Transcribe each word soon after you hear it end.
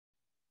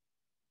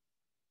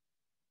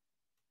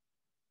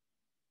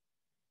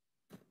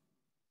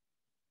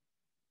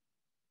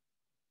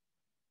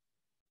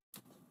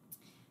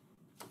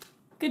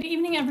Good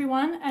evening,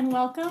 everyone, and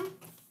welcome.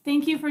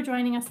 Thank you for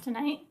joining us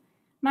tonight.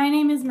 My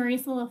name is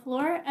Marisa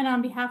LaFleur, and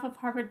on behalf of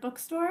Harvard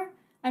Bookstore,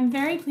 I'm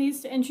very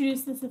pleased to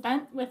introduce this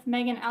event with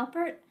Megan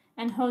Alpert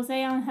and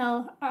José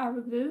Angel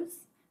Araguz,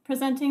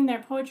 presenting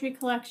their poetry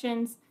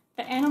collections,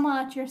 The Animal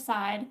at Your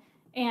Side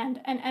and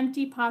An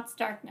Empty Pot's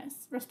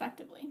Darkness,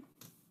 respectively.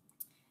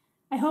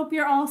 I hope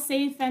you're all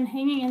safe and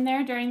hanging in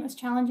there during this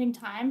challenging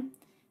time.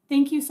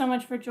 Thank you so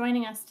much for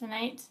joining us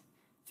tonight.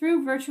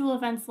 Through virtual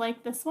events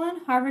like this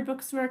one, Harvard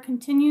Bookstore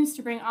continues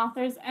to bring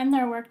authors and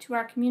their work to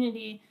our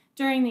community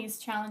during these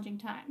challenging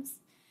times.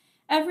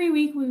 Every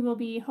week we will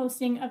be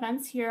hosting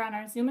events here on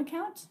our Zoom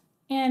account,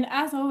 and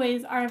as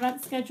always, our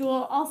event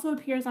schedule also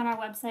appears on our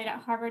website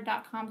at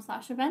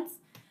harvard.com/events,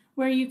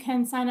 where you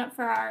can sign up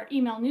for our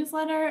email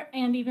newsletter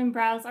and even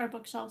browse our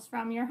bookshelves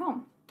from your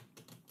home.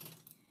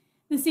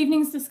 This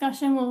evening's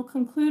discussion will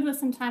conclude with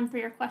some time for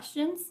your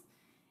questions.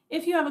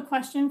 If you have a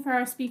question for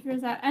our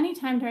speakers at any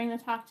time during the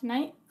talk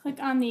tonight, click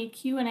on the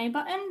Q&A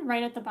button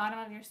right at the bottom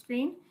of your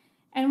screen,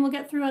 and we'll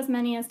get through as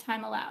many as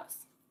time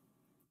allows.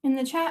 In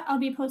the chat, I'll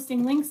be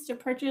posting links to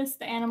purchase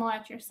The Animal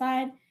at Your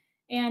Side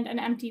and An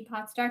Empty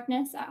Pot's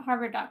Darkness at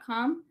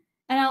harvard.com,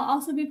 and I'll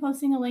also be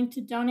posting a link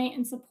to donate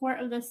in support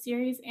of this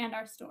series and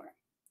our store.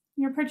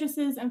 Your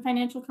purchases and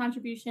financial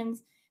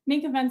contributions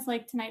make events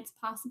like tonight's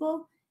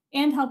possible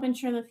and help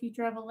ensure the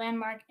future of a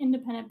landmark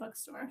independent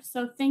bookstore.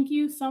 So thank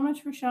you so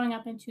much for showing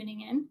up and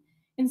tuning in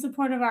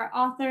support of our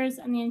authors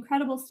and the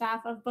incredible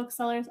staff of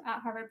booksellers at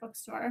Harvard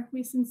Bookstore.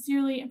 We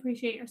sincerely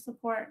appreciate your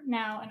support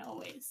now and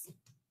always.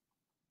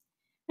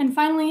 And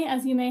finally,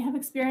 as you may have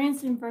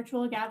experienced in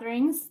virtual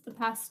gatherings the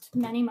past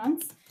many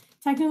months,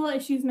 technical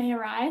issues may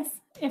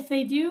arise. If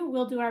they do,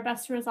 we'll do our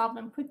best to resolve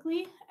them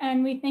quickly,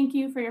 and we thank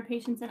you for your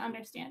patience and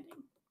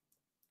understanding.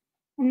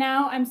 And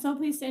now I'm so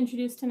pleased to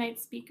introduce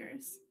tonight's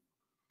speakers.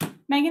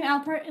 Megan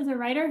Alpert is a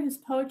writer whose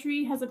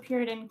poetry has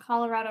appeared in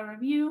Colorado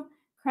Review,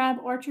 Crab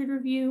Orchard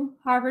Review,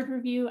 Harvard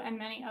Review, and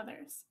many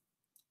others.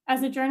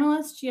 As a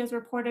journalist, she has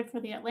reported for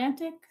The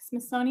Atlantic,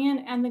 Smithsonian,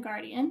 and The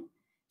Guardian.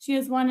 She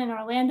has won an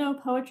Orlando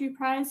Poetry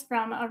Prize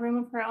from A Room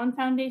of Her Own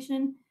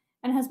Foundation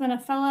and has been a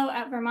fellow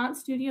at Vermont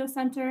Studio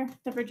Center,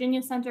 the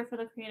Virginia Center for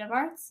the Creative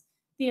Arts,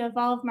 the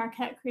Evolve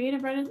Marquette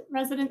Creative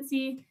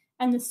Residency,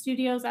 and the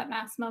studios at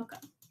Mass MoCA.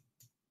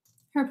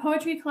 Her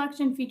poetry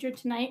collection featured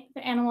tonight,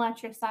 The Animal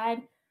at Your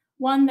Side,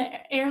 won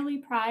the Airlie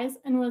Prize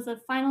and was a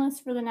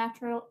finalist for the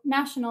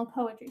National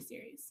Poetry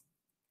Series.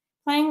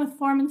 Playing with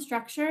form and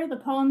structure, the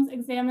poems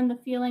examine the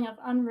feeling of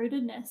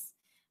unrootedness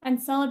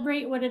and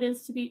celebrate what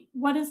is to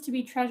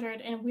be treasured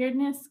in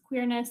weirdness,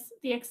 queerness,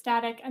 the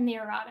ecstatic, and the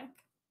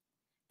erotic.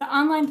 The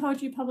online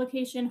poetry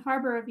publication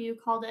Harbor Review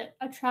called it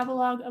a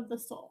travelogue of the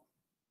soul.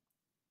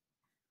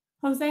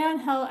 José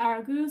Angel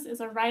Araguz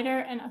is a writer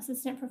and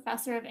assistant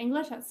professor of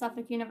English at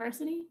Suffolk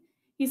University.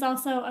 He's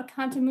also a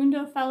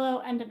Contamundo Fellow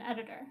and an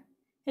editor.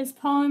 His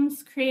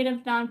poems,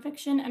 creative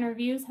nonfiction, and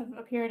reviews have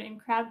appeared in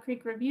Crab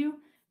Creek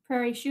Review,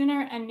 Prairie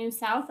Schooner, and New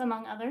South,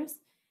 among others,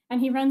 and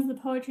he runs the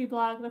poetry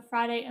blog The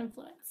Friday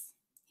Influence.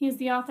 He is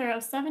the author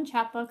of 7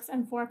 chapbooks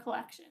and 4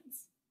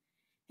 collections.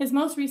 His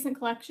most recent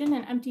collection,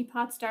 An Empty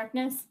Pot's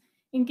Darkness,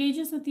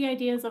 engages with the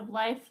ideas of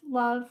life,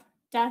 love,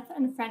 death,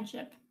 and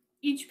friendship,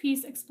 each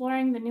piece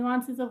exploring the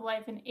nuances of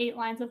life in 8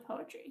 lines of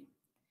poetry.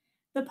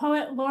 The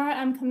poet Laura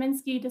M.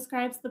 Kaminsky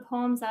describes the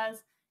poems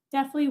as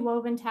deftly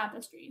woven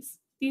tapestries.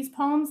 These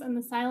poems and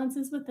the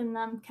silences within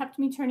them kept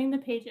me turning the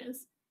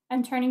pages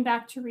and turning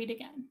back to read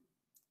again.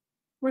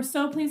 We're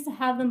so pleased to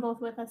have them both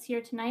with us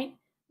here tonight.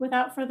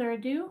 Without further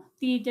ado,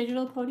 the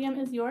digital podium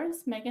is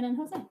yours, Megan and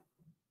Jose.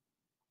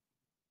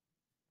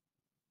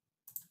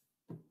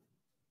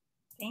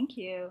 Thank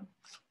you.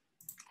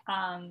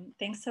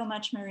 Thanks so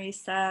much,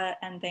 Marisa,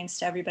 and thanks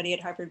to everybody at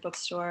Harvard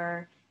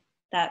Bookstore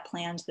that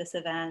planned this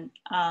event.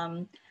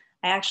 I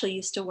actually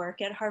used to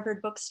work at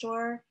Harvard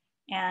Bookstore,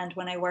 and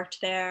when I worked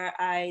there,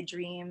 I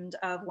dreamed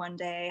of one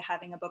day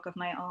having a book of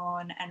my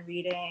own and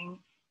reading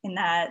in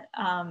that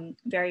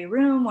very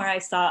room where I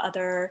saw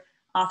other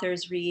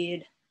authors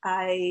read.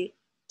 I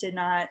did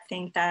not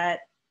think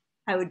that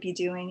I would be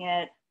doing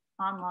it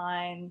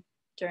online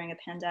during a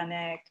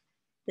pandemic,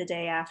 the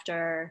day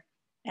after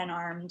an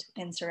armed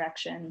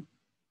insurrection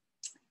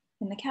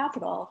in the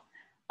Capitol.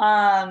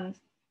 I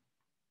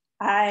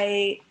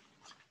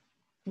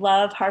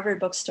love Harvard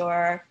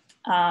Bookstore.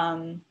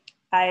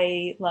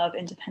 I love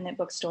independent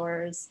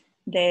bookstores.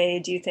 They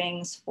do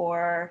things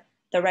for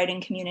the writing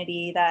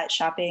community that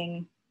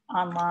shopping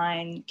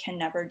online can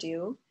never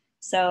do.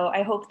 So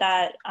I hope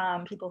that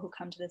people who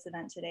come to this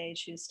event today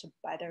choose to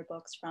buy their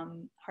books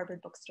from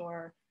Harvard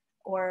Bookstore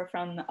or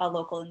from a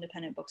local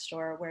independent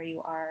bookstore where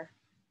you are.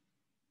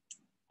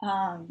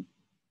 I'm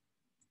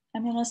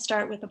gonna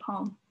start with a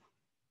poem.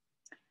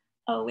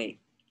 Oh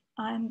wait,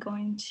 I'm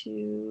going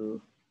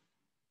to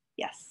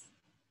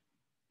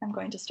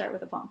start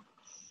with a poem.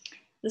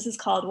 This is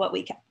called What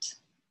We Kept.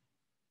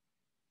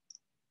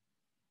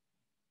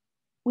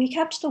 We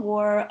kept the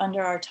war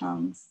under our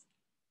tongues,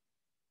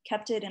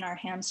 kept it in our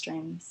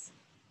hamstrings,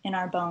 in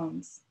our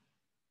bones.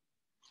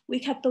 We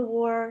kept the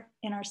war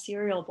in our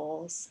cereal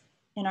bowls,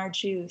 in our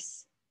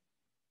juice,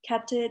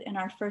 kept it in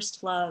our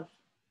first love,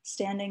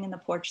 standing in the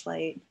porch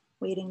light,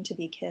 waiting to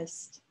be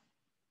kissed.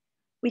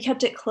 We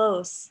kept it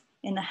close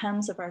in the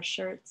hems of our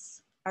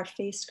shirts, our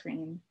face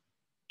cream,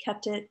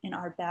 kept it in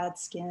our bad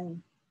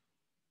skin.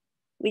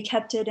 We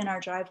kept it in our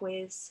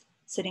driveways,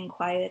 sitting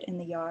quiet in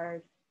the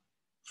yard,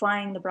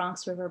 flying the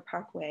Bronx River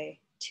Parkway,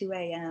 2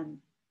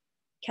 a.m.,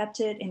 kept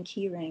it in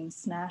key rings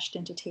smashed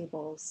into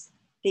tables,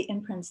 the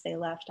imprints they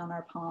left on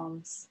our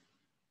palms.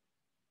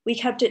 We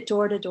kept it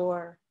door to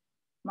door,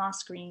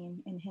 moss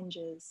green in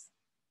hinges,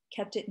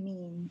 kept it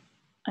mean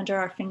under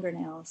our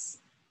fingernails,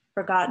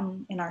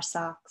 forgotten in our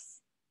socks.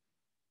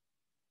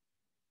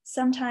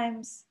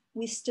 Sometimes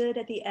we stood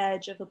at the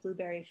edge of a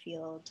blueberry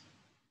field,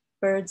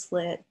 birds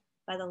lit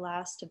by the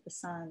last of the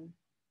sun.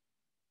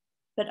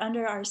 But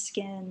under our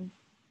skin,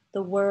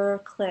 the whir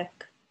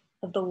click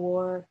of the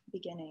war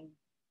beginning.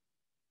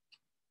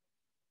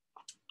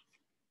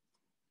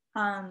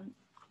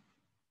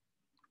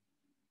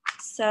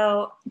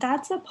 So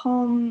that's a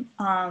poem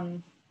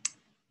that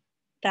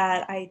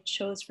I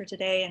chose for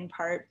today, in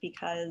part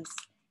because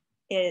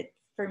it,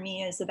 for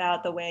me, is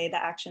about the way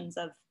the actions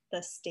of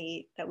the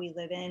state that we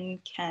live in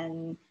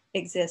can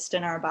exist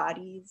in our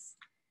bodies.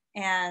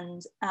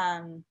 And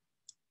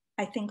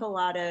I think a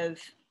lot of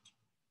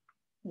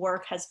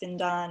work has been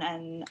done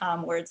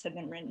and words have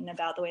been written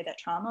about the way that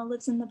trauma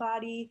lives in the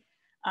body.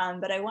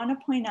 But I want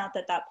to point out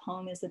that that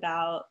poem is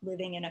about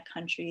living in a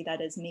country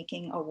that is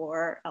making a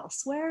war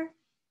elsewhere,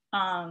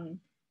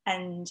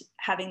 and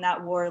having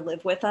that war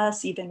live with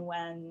us even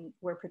when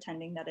we're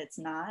pretending that it's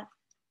not.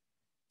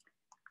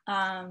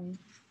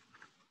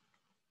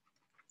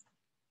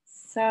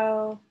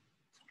 So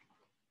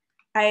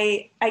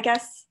I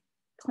guess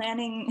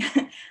planning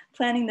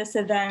this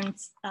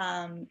event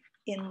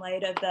in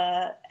light of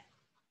the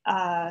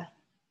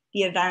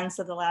events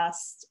of the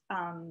last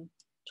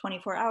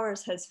 24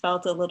 hours has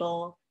felt a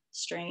little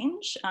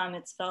strange.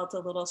 It's felt a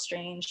little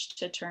strange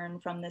to turn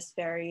from this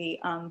very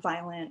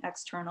violent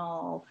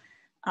external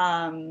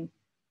event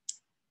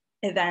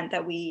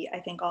that we, I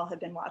think, all have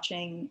been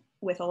watching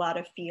with a lot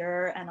of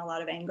fear and a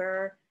lot of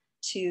anger,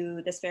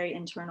 to this very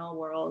internal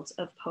world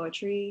of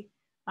poetry.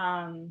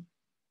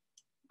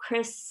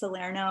 Chris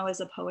Salerno is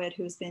a poet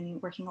who's been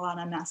working a lot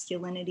on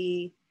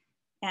masculinity,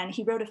 and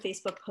he wrote a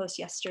Facebook post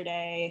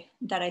yesterday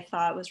that I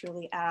thought was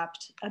really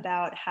apt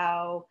about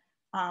how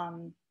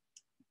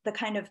the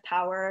kind of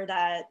power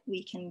that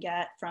we can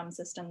get from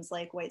systems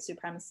like white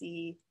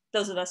supremacy,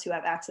 those of us who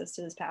have access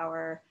to this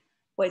power,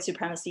 white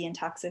supremacy and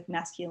toxic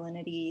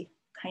masculinity,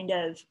 kind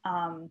of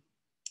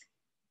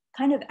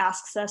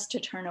asks us to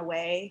turn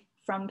away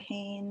from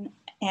pain.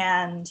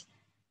 And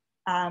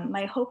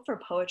my hope for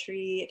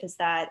poetry is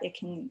that it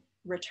can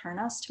return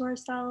us to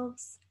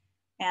ourselves,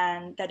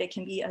 and that it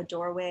can be a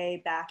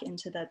doorway back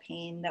into the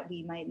pain that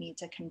we might need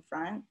to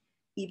confront,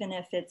 even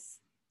if it's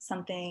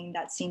something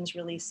that seems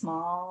really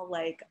small,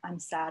 like I'm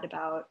sad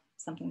about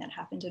something that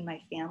happened in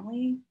my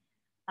family.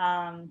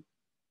 And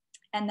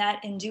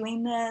that in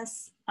doing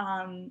this,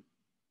 the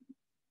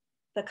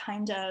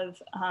kind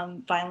of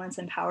violence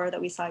and power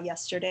that we saw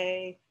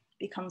yesterday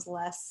becomes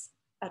less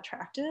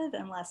attractive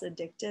and less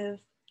addictive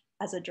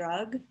as a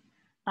drug.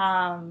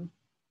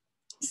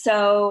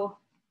 So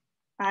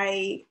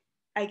I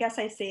guess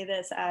I say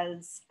this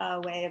as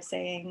a way of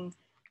saying,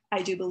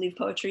 I do believe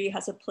poetry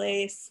has a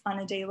place on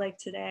a day like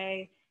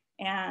today.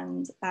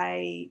 And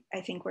I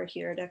think we're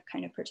here to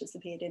kind of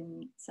participate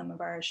in some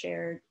of our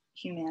shared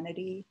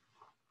humanity.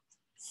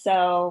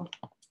 So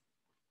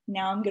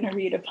now I'm gonna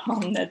read a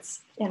poem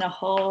that's in a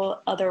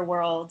whole other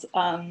world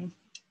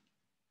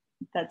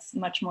that's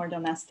much more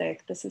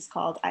domestic. This is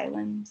called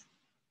Island.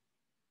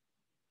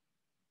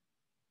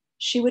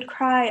 She would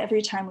cry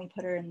every time we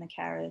put her in the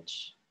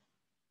carriage.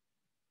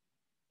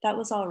 That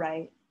was all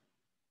right.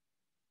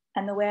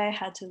 And the way I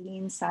had to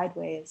lean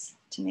sideways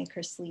to make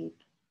her sleep.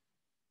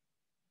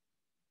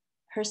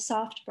 Her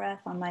soft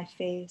breath on my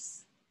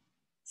face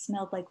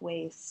smelled like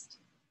waste.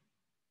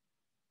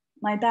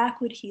 My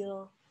back would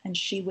heal and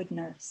she would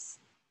nurse.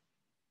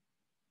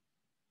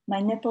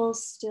 My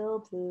nipples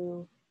still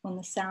blew when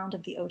the sound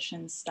of the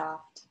ocean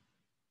stopped.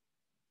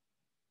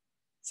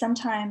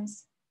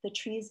 Sometimes the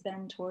trees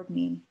bend toward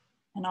me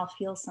and I'll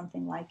feel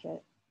something like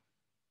it,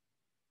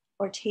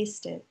 or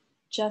taste it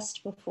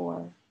just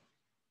before,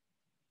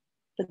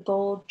 the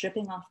gold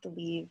dripping off the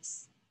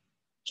leaves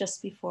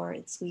just before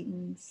it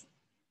sweetens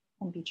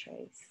and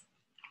betrays.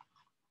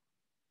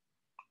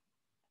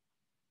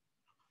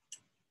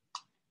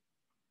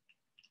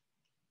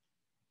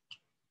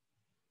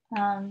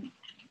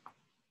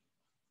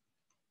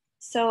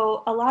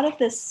 So a lot of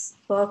this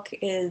book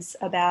is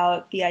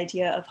about the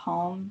idea of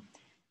home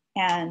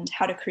and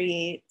how to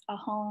create a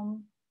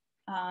home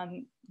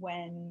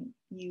when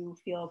you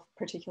feel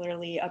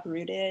particularly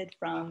uprooted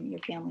from your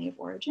family of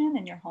origin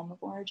and your home of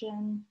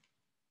origin.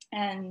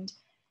 And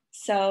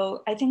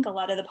so I think a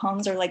lot of the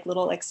poems are like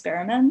little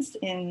experiments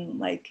in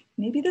like,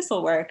 maybe this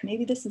will work,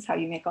 maybe this is how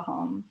you make a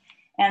home.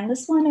 And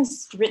this one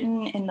is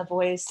written in the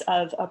voice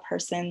of a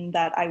person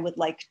that I would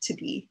like to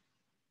be.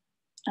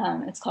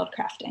 It's called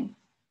Crafting.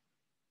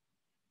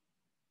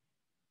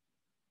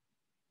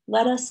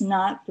 Let us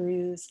not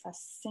bruise a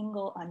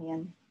single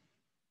onion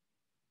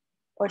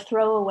or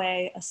throw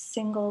away a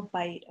single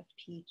bite of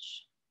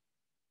peach.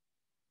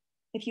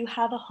 If you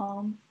have a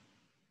home,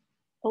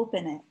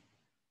 open it.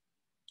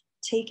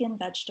 Take in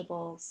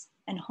vegetables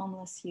and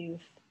homeless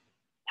youth.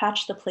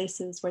 Patch the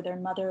places where their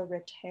mother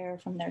ripped hair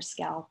from their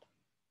scalp.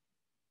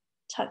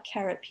 Tuck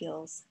carrot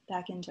peels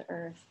back into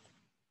earth.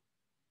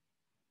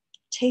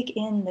 Take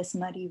in this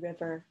muddy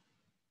river.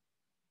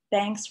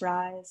 Banks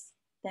rise,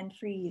 then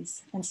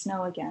freeze and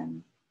snow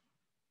again.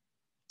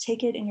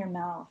 Take it in your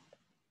mouth,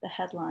 the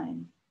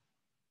headline.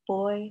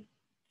 Boy,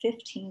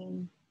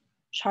 15,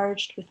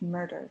 charged with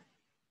murder,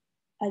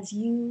 as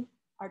you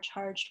are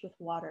charged with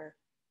water,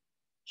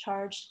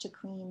 charged to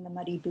clean the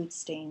muddy boot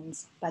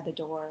stains by the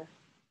door.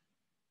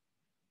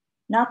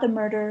 Not the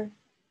murder,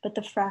 but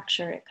the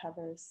fracture it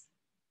covers.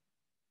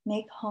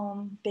 Make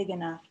home big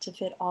enough to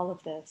fit all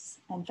of this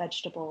and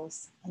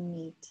vegetables and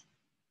meat.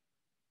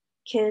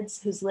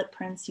 Kids whose lip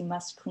prints you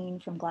must clean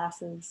from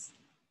glasses,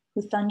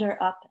 who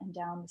thunder up and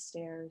down the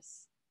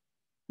stairs,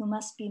 who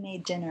must be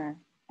made dinner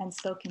and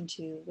spoken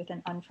to with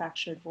an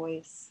unfractured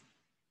voice.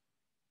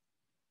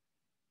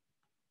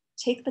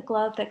 Take the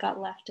glove that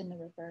got left in the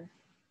river.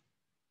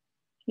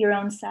 Your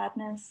own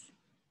sadness,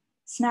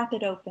 snap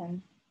it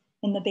open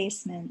in the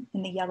basement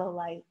in the yellow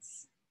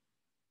lights.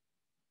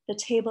 The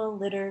table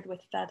littered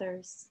with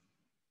feathers,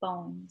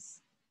 bones.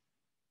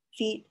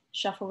 Feet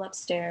shuffle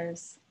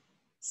upstairs,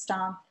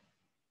 stomp,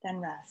 then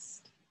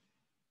rest.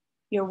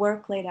 Your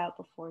work laid out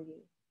before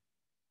you,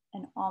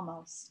 and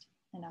almost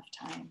enough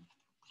time.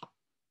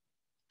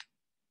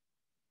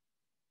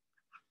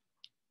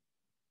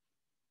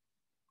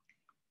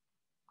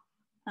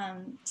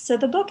 So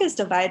the book is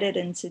divided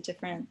into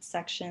different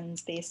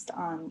sections based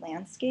on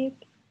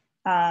landscape,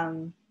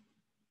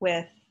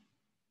 with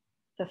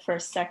the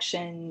first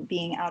section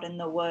being out in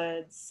the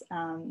woods,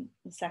 the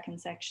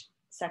second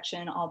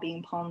section all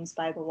being poems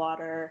by the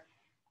water,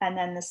 and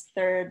then this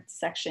third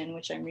section,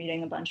 which I'm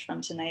reading a bunch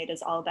from tonight,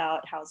 is all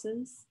about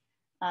houses.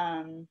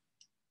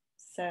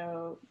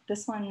 So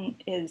this one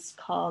is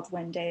called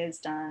When Day is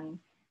Done,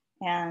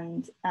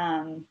 and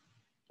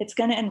it's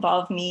going to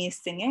involve me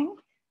singing.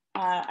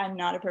 I'm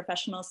not a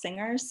professional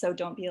singer, so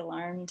don't be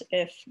alarmed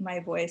if my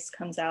voice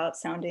comes out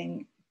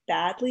sounding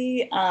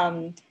badly.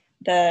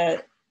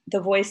 The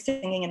voice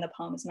singing in the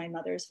poem is my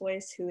mother's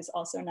voice, who is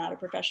also not a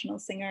professional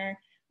singer.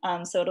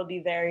 So it'll be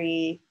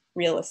very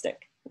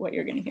realistic, what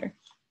you're going to hear.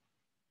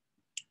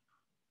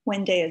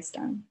 When Day is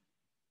Done.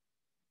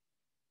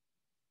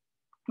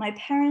 My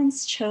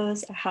parents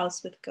chose a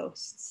house with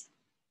ghosts.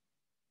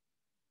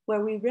 Where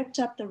we ripped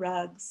up the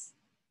rugs,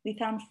 we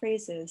found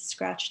phrases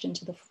scratched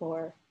into the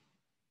floor,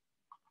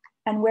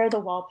 and where the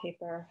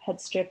wallpaper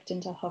had stripped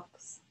into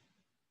hooks.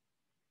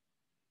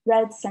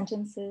 Read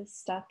sentences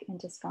stuck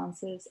into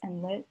sconces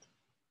and lit.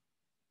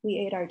 We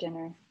ate our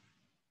dinner.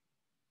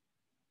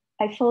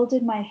 I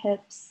folded my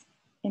hips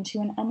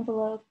into an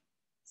envelope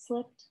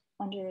slipped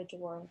under a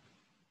door.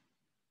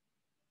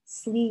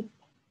 Sleep,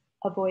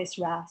 a voice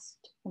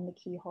rasped from the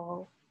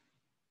keyhole,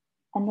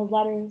 and the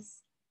letters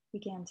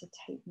began to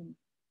tighten.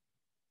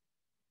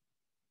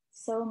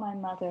 So my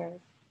mother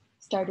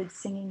started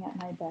singing at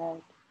my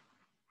bed.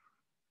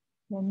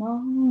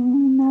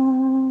 Ramona,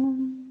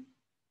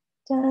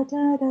 da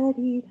da da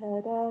dee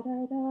da da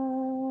da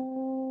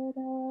da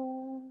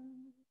da,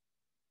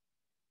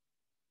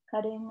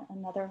 cutting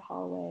another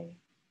hallway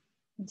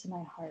into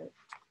my heart.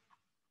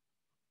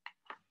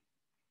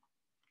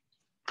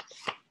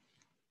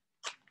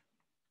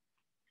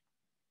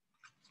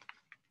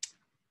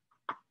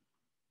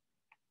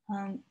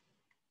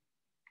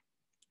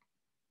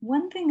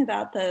 One thing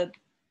about the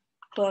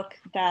book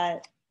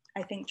that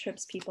I think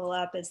trips people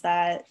up is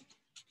that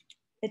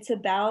it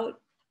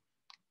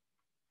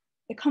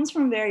comes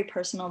from a very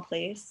personal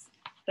place,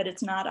 but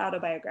it's not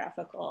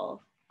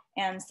autobiographical.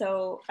 And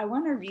so I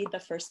want to read the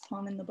first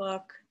poem in the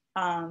book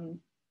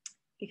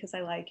because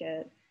I like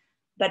it.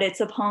 But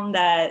it's a poem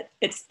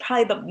it's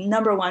probably the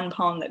number one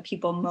poem that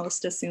people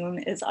most assume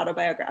is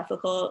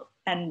autobiographical,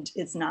 and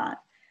it's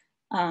not.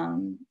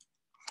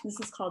 This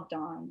is called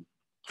Dawn.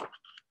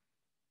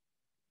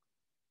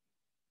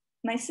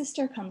 My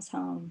sister comes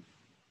home,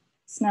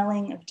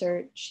 smelling of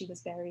dirt she was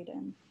buried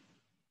in.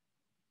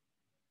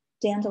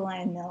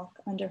 Dandelion milk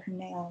under her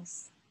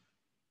nails.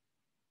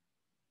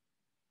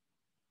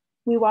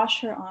 We wash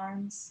her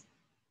arms,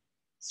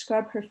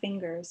 scrub her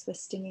fingers with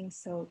stinging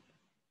soap,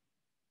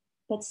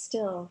 but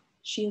still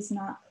she is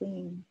not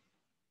clean.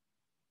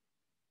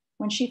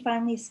 When she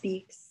finally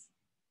speaks,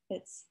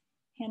 it's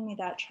hand me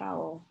that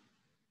trowel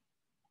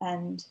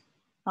and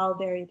I'll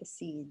bury the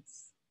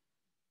seeds.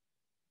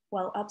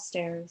 While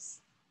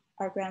upstairs,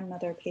 our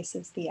grandmother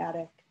paces the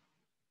attic.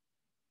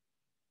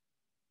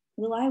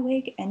 Will I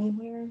wake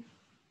anywhere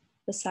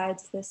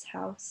besides this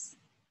house,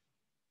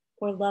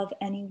 or love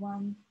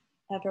anyone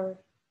ever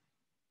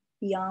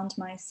beyond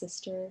my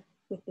sister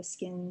with the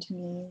skinned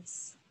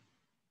knees?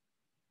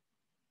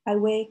 I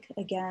wake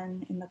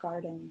again in the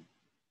garden,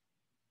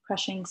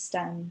 crushing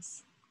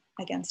stems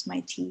against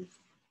my teeth.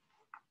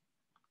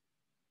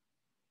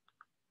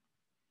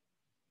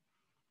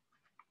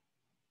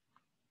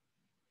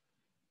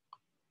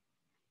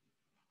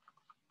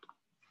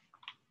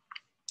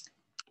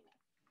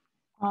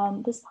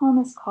 This poem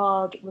is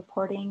called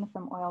Reporting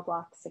from Oil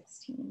Block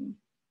 16.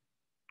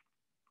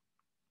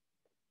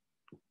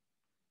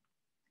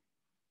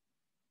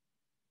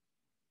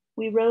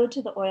 We rode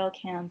to the oil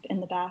camp in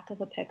the back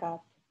of a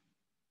pickup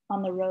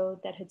on the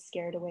road that had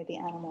scared away the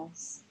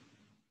animals.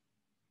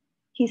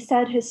 He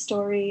said his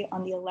story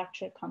on the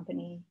electric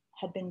company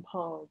had been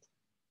pulled,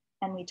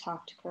 and we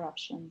talked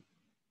corruption.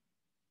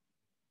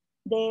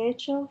 De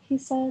hecho, he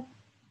said,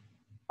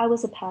 I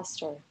was a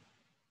pastor.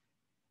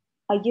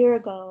 A year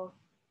ago,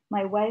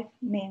 my wife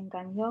me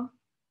engañó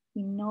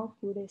y no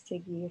pude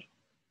seguir.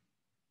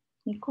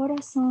 Mi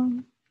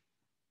corazón.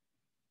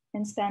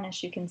 In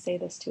Spanish, you can say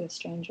this to a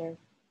stranger.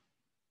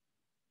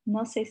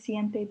 No se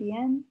siente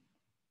bien,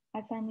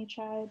 I finally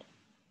tried.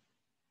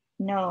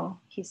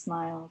 No, he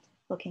smiled,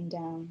 looking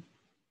down.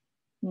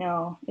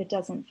 No, it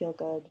doesn't feel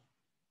good.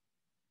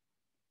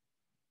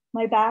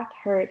 My back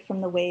hurt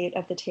from the weight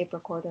of the tape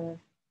recorder.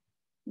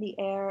 The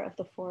air of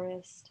the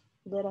forest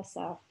lit us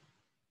up.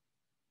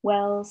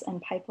 Wells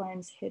and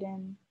pipelines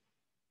hidden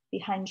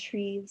behind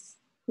trees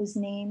whose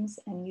names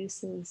and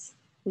uses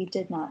we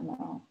did not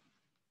know.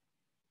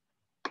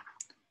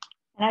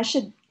 And I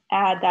should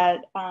add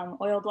that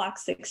Oil Block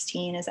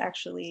 16 is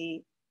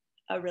actually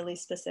a really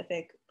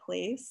specific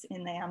place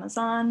in the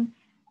Amazon,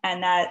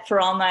 and that for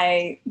all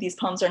these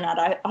poems are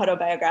not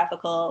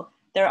autobiographical.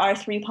 There are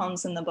 3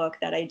 poems in the book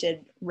that I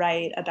did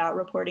write about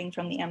reporting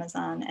from the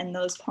Amazon, and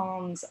those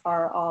poems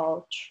are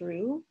all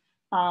true.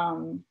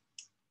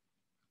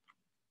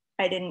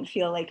 I didn't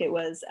feel like it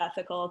was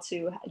ethical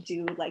to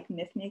do like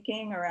myth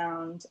making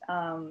around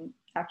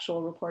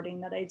actual reporting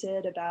that I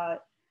did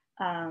about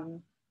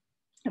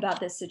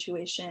this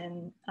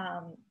situation,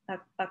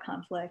 a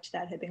conflict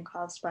that had been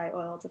caused by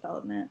oil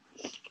development.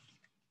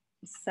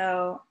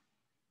 So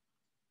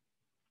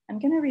I'm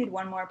gonna read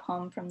one more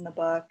poem from the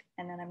book,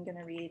 and then I'm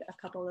gonna read a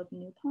couple of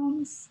new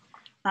poems.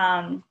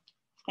 And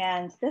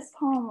this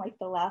poem, like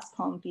the last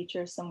poem,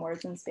 features some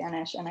words in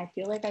Spanish, and I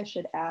feel like I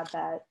should add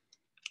that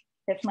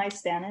if my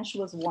Spanish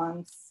was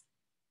once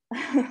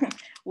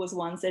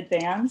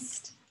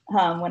advanced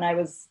when I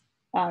was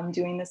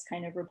doing this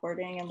kind of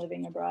reporting and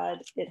living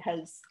abroad, it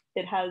has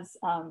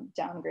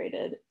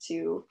downgraded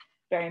to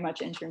very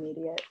much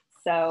intermediate.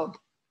 So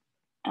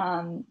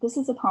this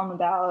is a poem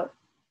about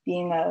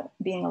being a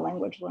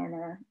language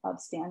learner of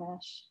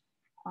Spanish.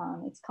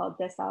 It's called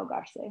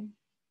Desahogarse.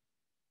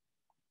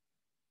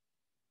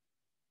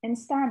 In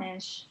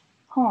Spanish,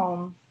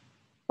 home,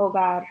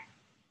 hogar,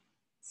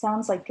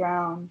 sounds like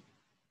drown,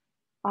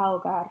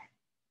 ahogar.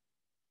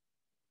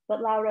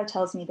 But Laura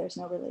tells me there's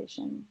no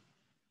relation.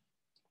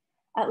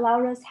 At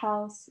Laura's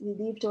house, we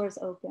leave doors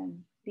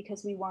open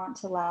because we want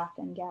to laugh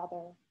and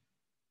gather.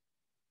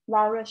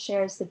 Laura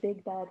shares the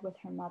big bed with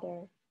her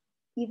mother,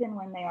 even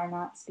when they are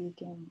not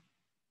speaking.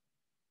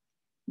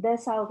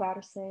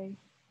 Desahogarse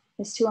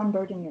is to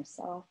unburden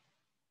yourself,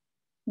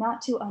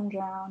 not to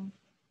undrown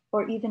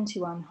or even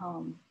to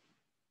unhome.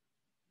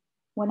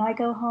 When I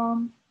go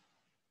home,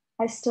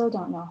 I still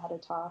don't know how to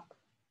talk.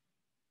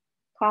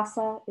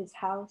 Casa is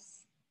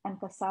house and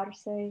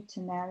casarse to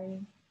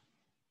marry.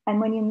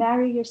 And when you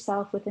marry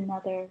yourself with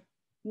another,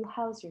 you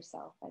house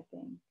yourself, I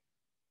think.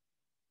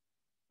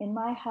 In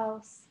my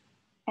house,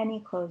 any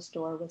closed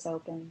door was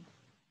opened,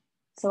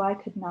 so I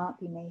could not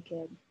be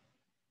naked.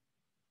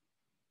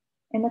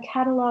 In the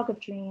catalog of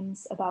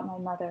dreams about my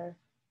mother,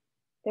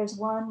 there's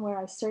one where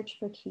I search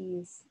for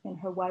keys in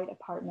her white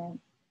apartment,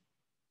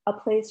 a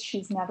place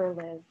she's never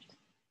lived.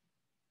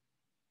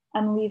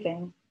 I'm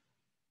leaving,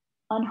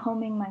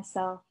 unhoming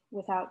myself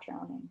without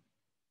drowning.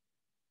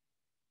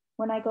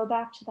 When I go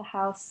back to the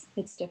house,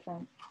 it's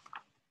different.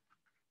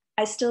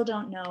 I still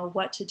don't know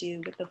what to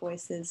do with the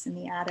voices in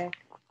the attic,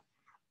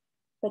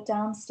 but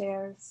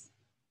downstairs,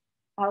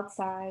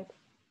 outside,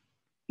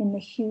 in the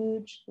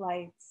huge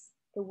lights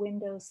the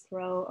windows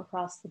throw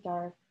across the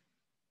dark,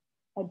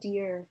 a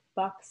deer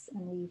bucks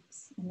and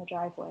leaps in the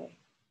driveway.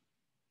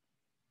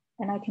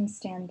 And I can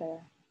stand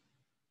there,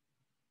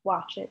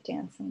 watch it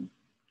dancing.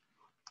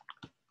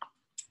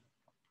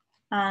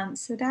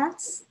 So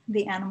that's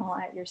The Animal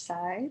at Your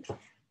Side.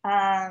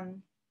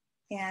 And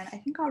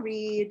I think I'll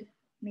read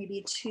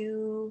maybe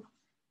 2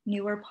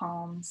 newer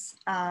poems.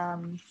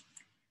 I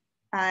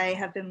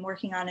have been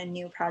working on a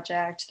new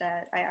project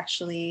that I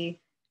actually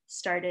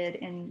started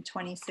in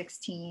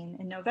 2016,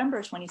 in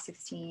November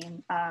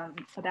 2016,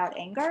 about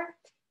anger.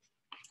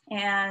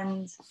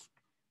 And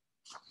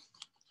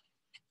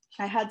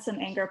I had some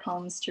anger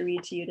poems to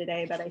read to you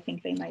today, but I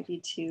think they might be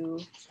too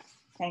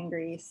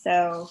angry.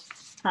 So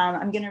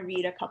I'm gonna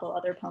read a couple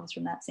other poems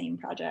from that same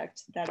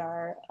project that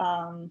are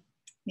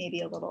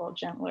maybe a little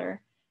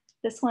gentler.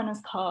 This one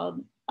is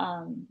called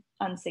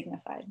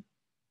Unsignified.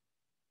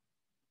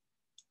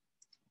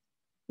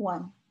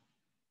 1.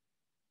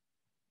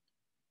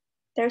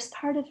 There's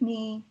part of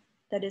me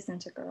that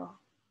isn't a girl.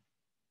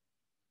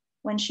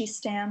 When she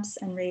stamps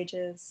and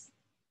rages,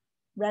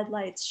 red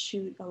lights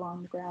shoot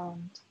along the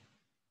ground.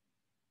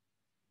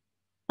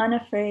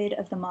 Unafraid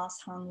of the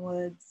moss-hung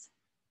woods,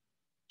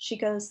 she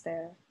goes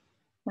there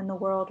when the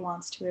world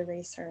wants to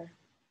erase her.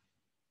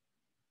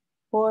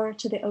 or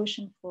to the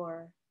ocean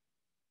floor,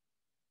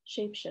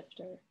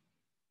 shapeshifter,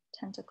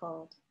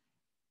 tentacled,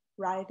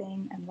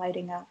 writhing and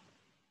lighting up.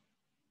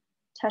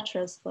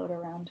 Tetras float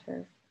around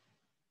her.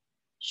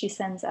 She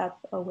sends up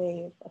a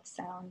wave of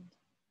sound.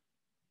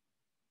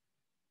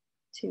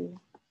 2.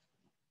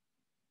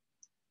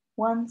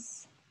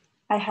 Once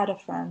I had a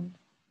friend.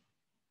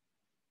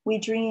 We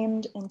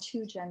dreamed in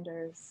 2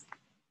 genders,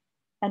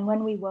 and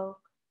when we woke,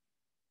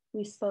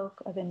 we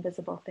spoke of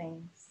invisible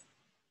things.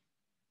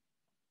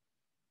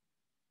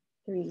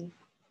 3.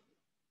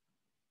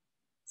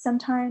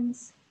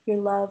 Sometimes your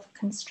love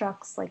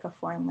constructs like a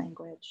foreign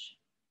language,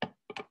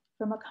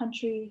 from a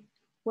country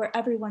where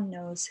everyone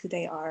knows who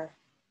they are.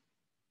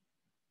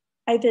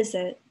 I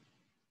visit,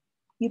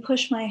 you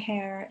push my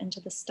hair into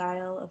the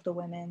style of the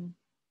women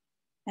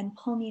and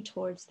pull me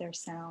towards their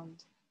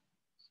sound.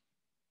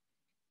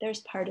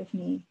 There's part of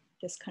me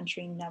this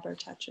country never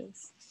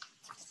touches.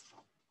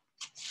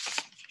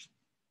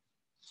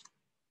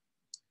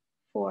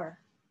 4.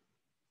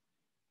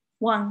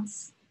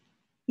 Once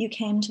you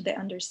came to the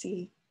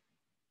undersea.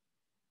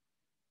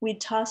 We'd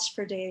tossed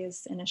for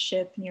days in a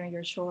ship near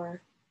your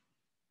shore.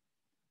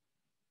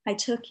 I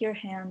took your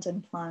hand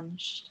and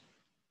plunged,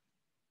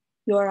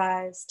 your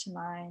eyes to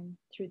mine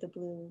through the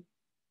blue.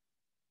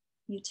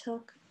 You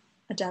took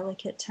a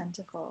delicate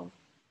tentacle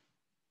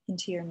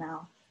into your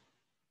mouth.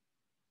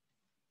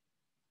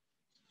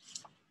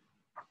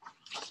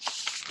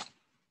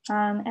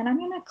 And I'm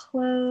gonna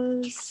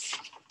close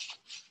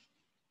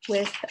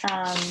with,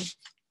 I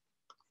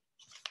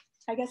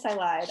guess I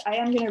lied. I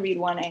am gonna read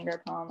one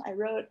anger poem. I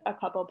wrote a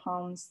couple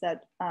poems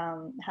that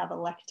have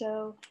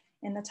Alecto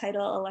in the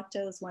title.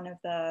 Alecto is one of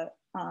the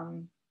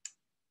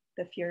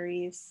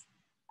Furies.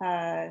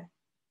 Her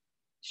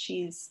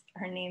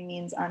name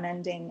means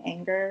unending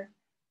anger.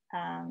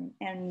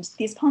 And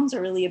these poems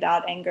are really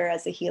about anger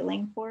as a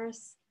healing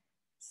force.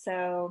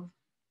 So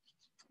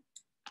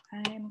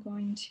I'm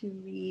going to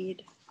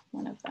read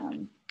one of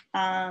them.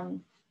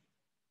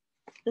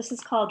 This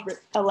is called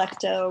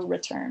Alecto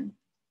Return.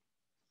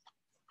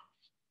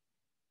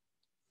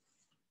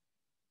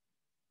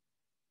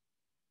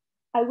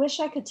 I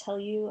wish I could tell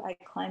you I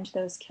climbed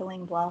those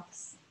killing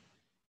bluffs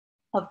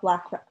of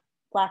black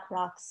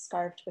rocks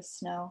scarfed with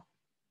snow,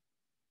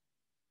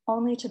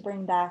 only to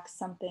bring back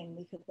something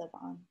we could live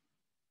on.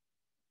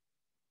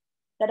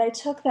 That I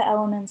took the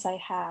elements I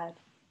had,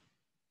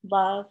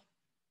 love,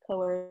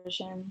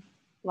 coercion,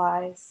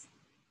 lies,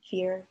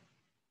 fear,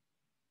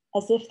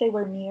 as if they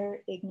were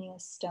mere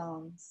igneous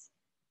stones,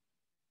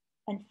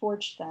 and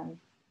forged them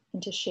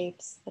into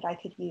shapes that I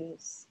could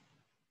use.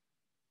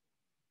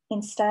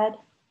 Instead,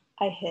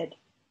 I hid,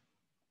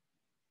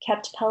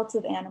 kept pelts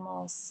of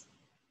animals,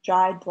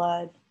 dried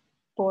blood,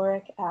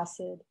 boric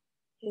acid,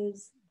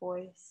 his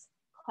voice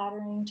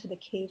clattering to the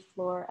cave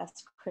floor as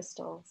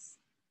crystals.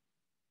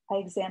 I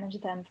examined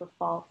them for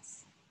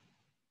faults,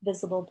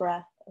 visible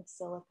breath of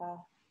silica,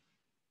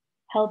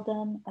 held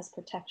them as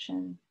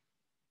protection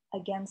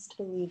against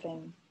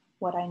believing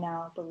what I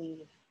now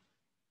believe.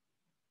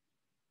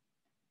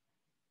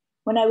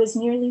 When I was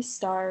nearly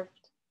starved,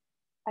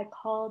 I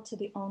called to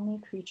the only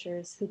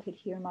creatures who could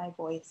hear my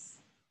voice.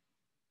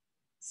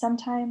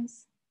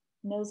 Sometimes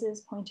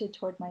noses pointed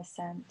toward my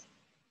scent,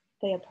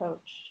 they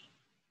approached.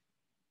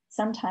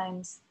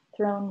 Sometimes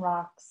thrown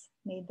rocks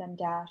made them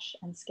dash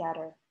and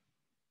scatter.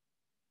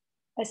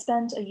 I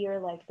spent a year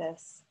like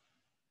this,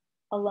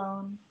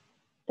 alone,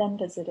 then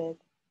visited,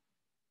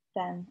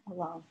 then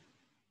alone.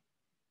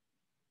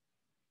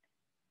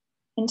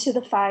 Into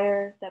the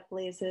fire that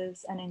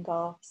blazes and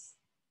engulfs,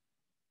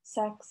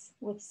 sex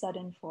with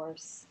sudden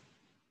force,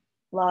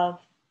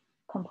 love,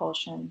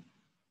 compulsion,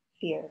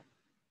 fear,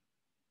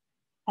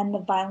 and the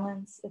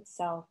violence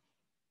itself,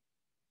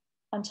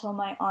 until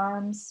my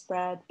arms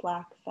spread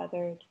black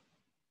feathered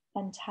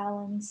and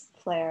talons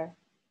flare.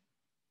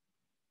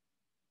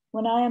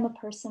 When I am a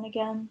person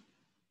again,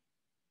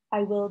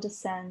 I will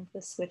descend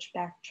the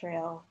switchback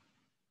trail,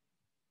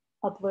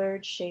 a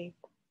blurred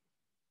shape,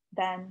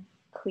 then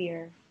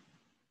clear,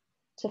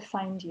 to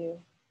find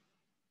you,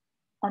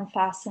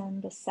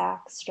 unfasten the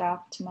sack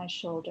strapped to my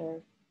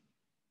shoulder,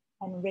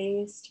 and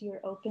raise to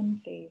your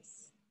open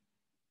face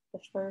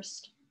the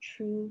first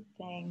true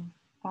thing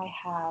I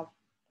have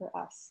for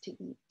us to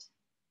eat.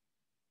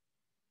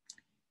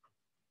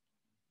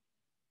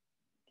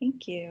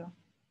 Thank you.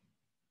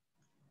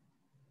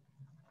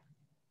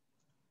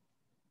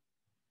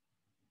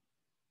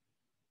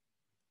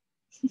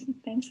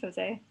 Thanks,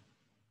 Jose.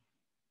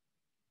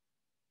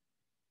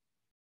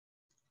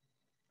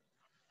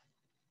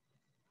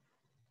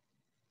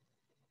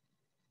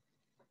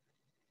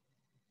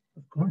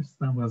 Of course,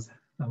 that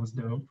was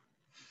dope.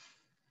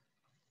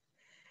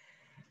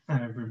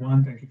 Hi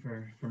everyone, thank you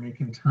for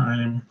making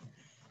time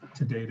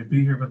today to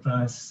be here with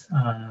us,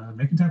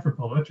 making time for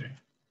poetry.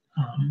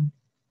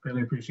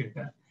 Really appreciate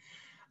that.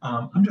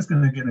 I'm just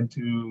going to get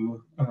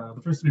into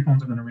the first 3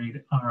 poems I'm going to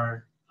read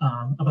are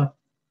about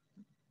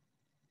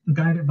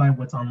guided by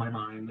what's on my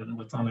mind and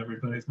what's on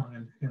everybody's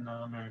mind in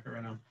America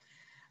right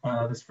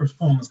now. This first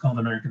poem is called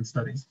American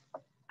Studies.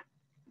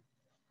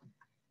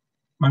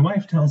 My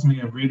wife tells me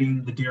of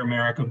reading the Dear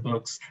America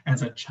books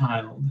as a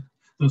child,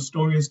 those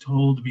stories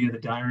told via the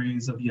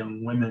diaries of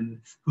young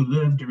women who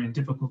lived during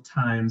difficult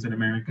times in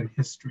American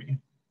history.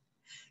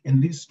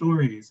 In these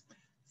stories,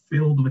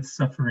 filled with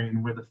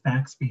suffering, were the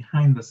facts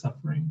behind the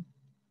suffering.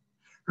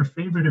 Her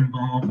favorite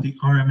involved the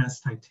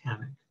RMS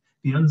Titanic,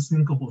 the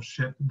unsinkable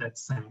ship that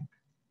sank.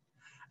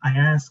 I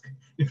ask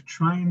if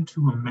trying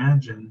to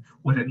imagine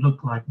what it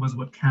looked like was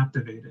what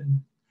captivated,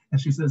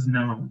 and she says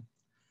no,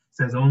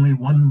 says only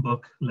one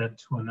book led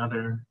to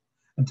another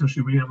until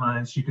she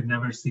realized she could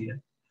never see it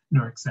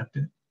nor accept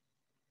it.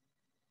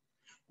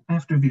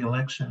 After the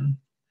election,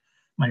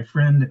 my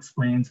friend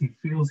explains he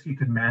feels he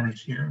could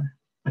manage here,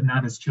 but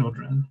not his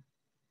children.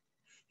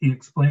 He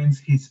explains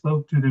he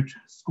spoke to their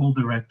school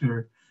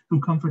director, who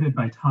comforted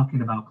by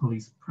talking about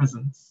police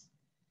presence.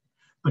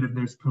 But if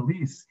there's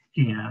police,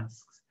 he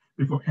asks,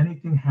 before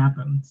anything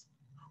happens,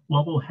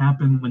 what will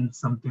happen when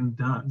something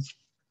does?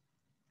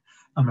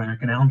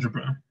 American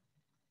algebra.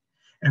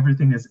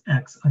 Everything is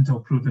X until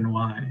proven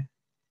Y.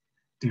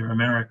 Dear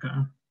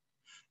America,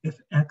 if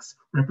X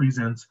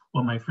represents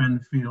what my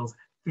friend feels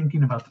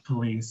thinking about the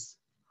police,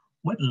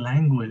 what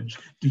language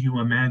do you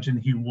imagine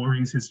he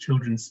worries his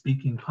children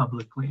speaking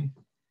publicly?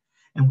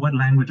 And what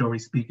language are we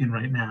speaking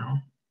right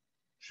now?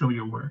 Show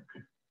your work.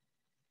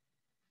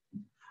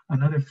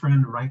 Another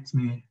friend writes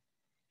me,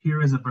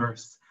 here is a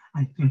verse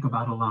I think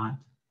about a lot,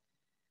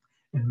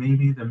 and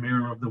maybe the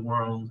mirror of the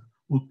world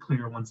will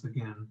clear once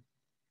again.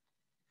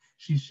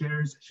 She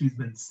shares she's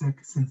been sick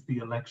since the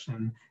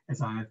election,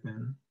 as I have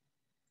been.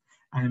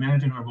 I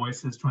imagine our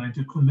voices trying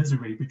to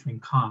commiserate between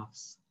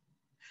coughs.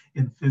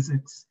 In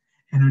physics,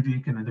 energy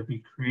can neither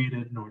be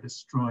created nor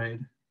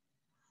destroyed.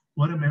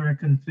 What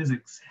American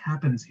physics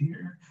happens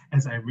here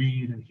as I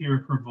read and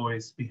hear her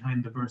voice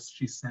behind the verse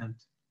she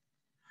sent?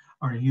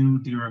 Are you,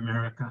 dear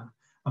America,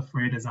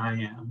 afraid as I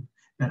am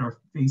that our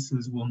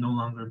faces will no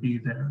longer be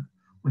there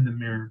when the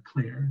mirror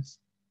clears?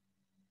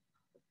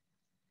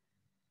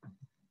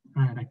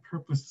 All right, I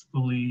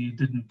purposefully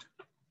didn't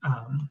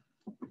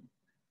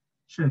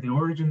share the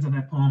origins of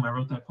that poem. I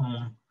wrote that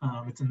poem.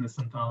 It's in this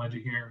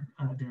anthology here,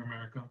 Dear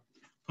America,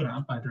 put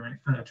out by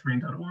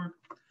terrain.org.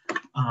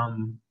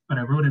 But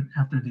I wrote it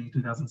after the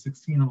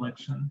 2016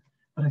 election.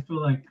 But I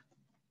feel like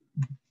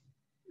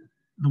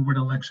the word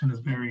election is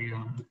very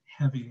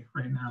heavy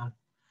right now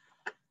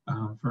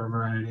for a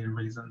variety of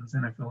reasons,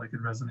 and I feel like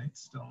it resonates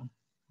still.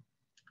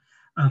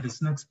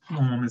 This next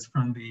poem is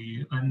from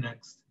the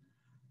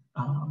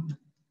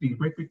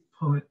Breakbeat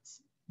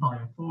Poets,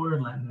 Volume 4,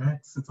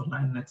 Latinx. It's a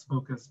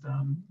Latinx-focused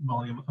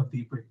volume of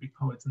the Breakbeat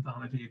Poets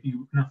anthology. If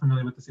you're not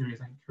familiar with the series,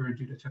 I encourage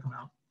you to check them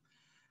out.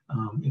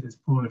 It is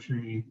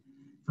poetry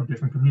from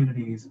different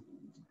communities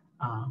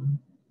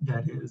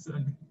that is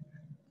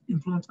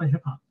influenced by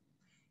hip hop.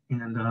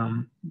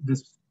 And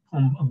this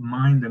poem of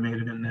mine that made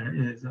it in there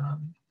is,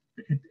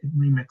 it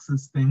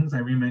remixes things. I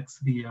remix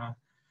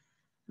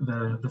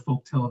the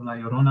folk tale of La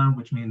Llorona,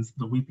 which means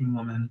the weeping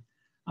woman,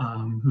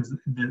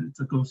 it's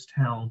a ghost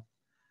tale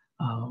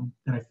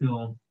that I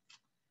feel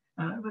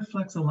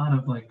reflects a lot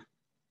of like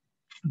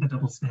the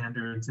double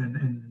standards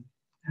and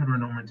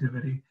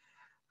heteronormativity.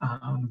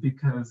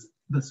 Because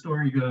the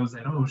story goes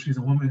that, oh, she's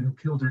a woman who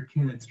killed her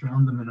kids,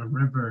 drowned them in a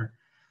river,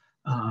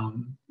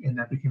 and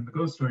that became the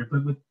ghost story.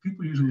 But what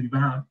people usually leave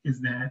out is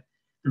that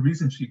the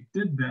reason she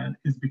did that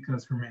is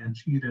because her man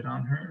cheated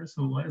on her.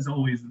 So as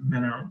always,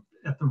 men are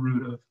at the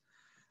root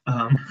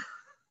of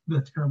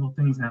the terrible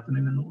things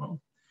happening in the world.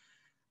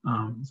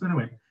 So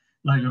anyway,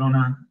 La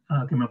Llorona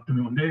came up to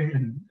me one day,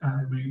 and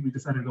we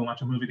decided to go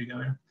watch a movie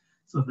together.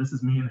 So this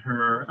is me and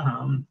her.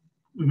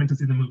 We went to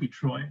see the movie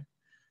Troy.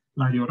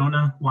 La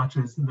Llorona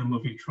watches the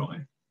movie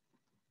Troy.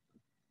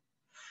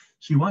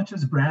 She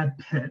watches Brad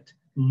Pitt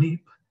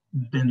leap,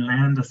 then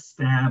land a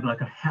stab like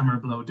a hammer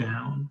blow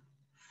down.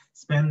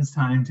 Spends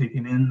time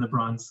taking in the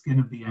bronze skin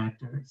of the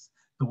actors,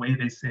 the way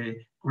they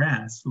say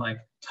grass like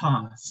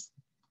toss.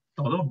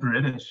 Todo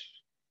British.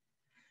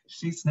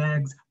 She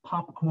snags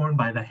popcorn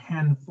by the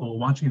handful,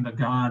 watching the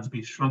gods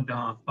be shrugged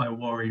off by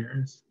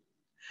warriors.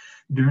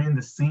 During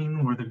the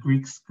scene where the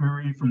Greeks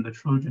scurry from the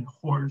Trojan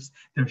horse,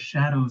 their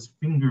shadows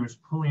fingers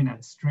pulling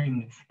at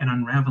string and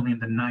unraveling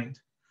the night,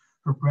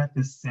 her breath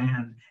is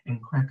sand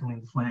and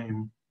crackling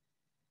flame.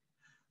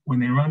 When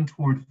they run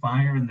toward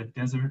fire in the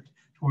desert,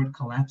 toward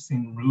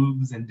collapsing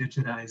roofs and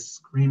ditched eyes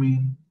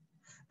screaming,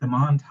 the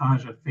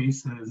montage of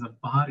faces, of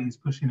bodies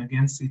pushing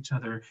against each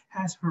other,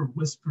 has her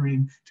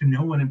whispering to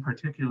no one in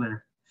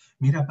particular,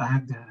 mira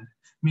Baghdad,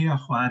 mira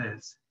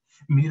Juarez,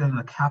 mira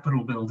the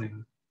Capitol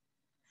building.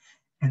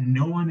 And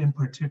no one in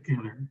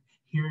particular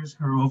hears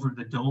her over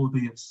the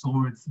dolby of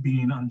swords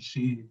being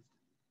unsheathed.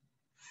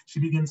 She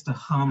begins to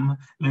hum,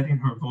 letting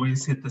her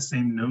voice hit the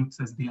same notes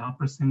as the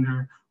opera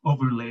singer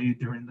overlaid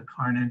during the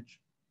carnage.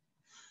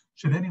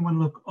 Should anyone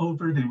look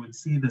over, they would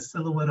see the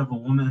silhouette of a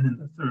woman in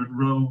the third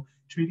row,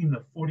 treating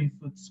the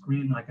 40-foot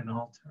screen like an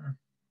altar.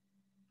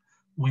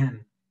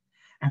 When,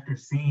 after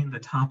seeing the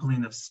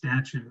toppling of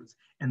statues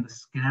and the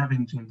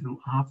scavenging through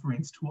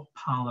offerings to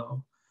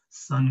Apollo,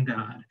 sun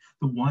god,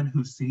 the one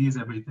who sees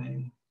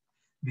everything,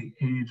 The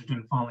aged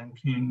and fallen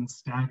king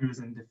staggers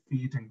in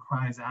defeat and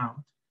cries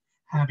out,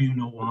 "Have you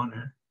no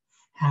honor?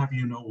 Have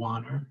you no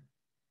honor?"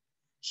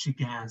 She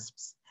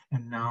gasps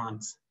and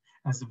nods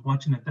as if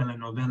watching a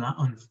telenovela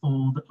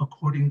unfold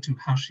according to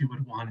how she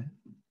would want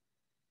it.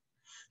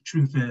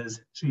 Truth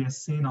is, she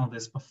has seen all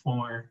this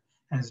before,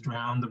 has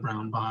drowned the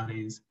brown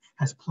bodies,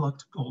 has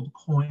plucked gold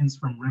coins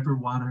from river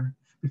water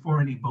before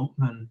any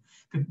boatman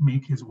could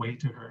make his way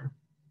to her.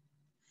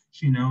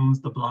 She knows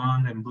the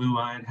blonde and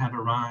blue-eyed have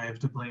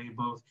arrived to play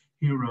both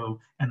hero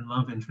and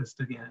love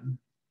interest again.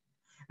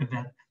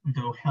 That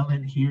though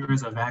Helen here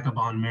is a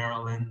vagabond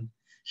Maryland,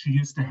 she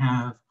used to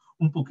have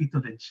un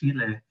poquito de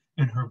chile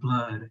in her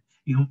blood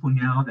y un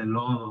puñado de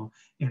lodo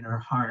in her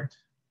heart.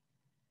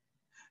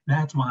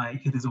 That's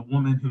why it is a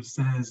woman who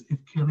says,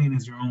 if killing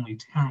is your only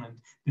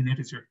talent, then it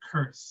is your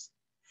curse,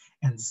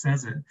 and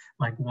says it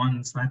like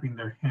one slapping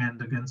their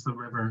hand against the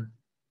river,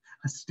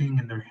 a sting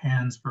in their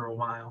hands for a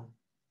while.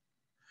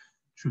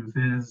 Truth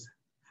is,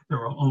 there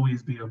will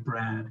always be a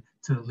Brad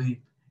to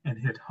leap and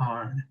hit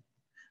hard,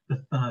 the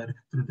thud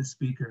through the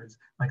speakers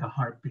like a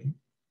heartbeat.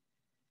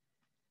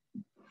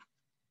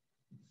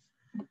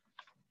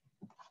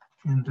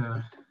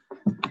 And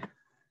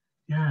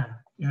yeah,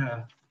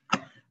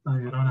 La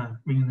Llorona,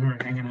 me and her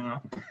hanging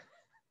out.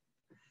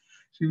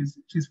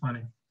 She's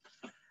funny.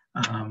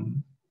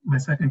 My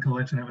second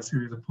collection, I have a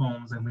series of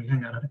poems, and we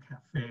hang out at a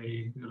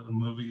cafe, we go to the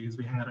movies,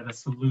 we hang out at a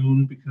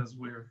saloon because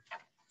we're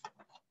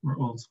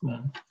old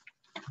school.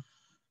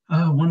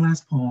 One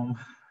last poem.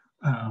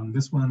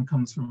 This one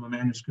comes from a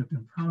manuscript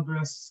in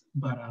progress,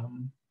 but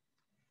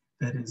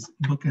that is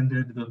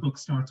bookended. The book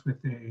starts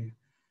with a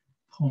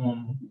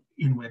poem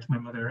in which my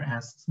mother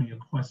asks me a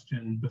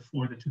question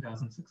before the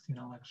 2016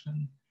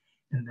 election.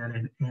 And then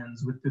it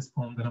ends with this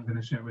poem that I'm going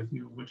to share with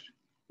you, which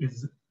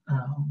is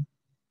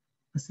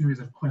a series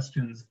of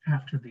questions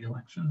after the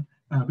election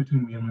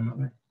between me and my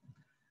mother.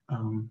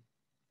 And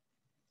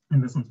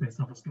this one's based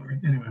off a story.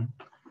 Anyway,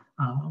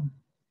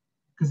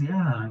 because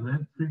yeah,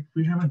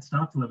 we haven't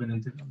stopped living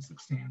in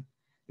 2016,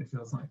 it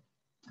feels like.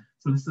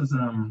 So this is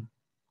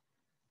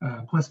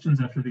questions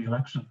after the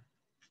election.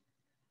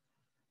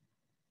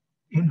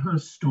 In her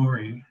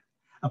story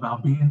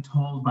about being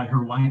told by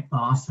her white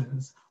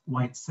bosses,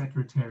 white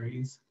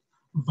secretaries,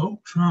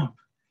 "Vote Trump,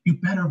 you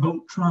better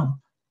vote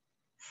Trump,"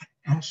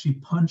 as she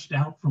punched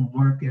out from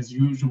work as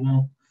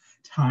usual,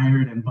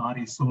 tired and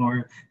body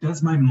sore,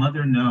 does my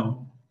mother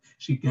know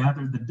she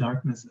gathered the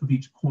darkness of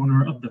each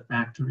corner of the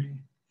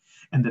factory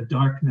and the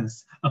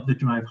darkness of the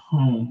drive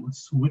home,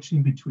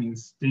 switching between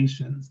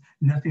stations,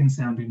 nothing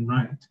sounding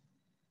right,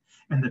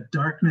 and the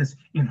darkness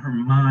in her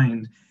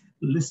mind,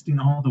 listing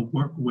all the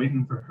work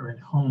waiting for her at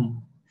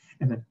home,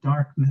 and the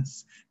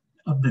darkness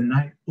of the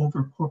night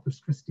over Corpus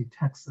Christi,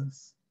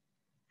 Texas,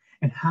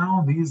 and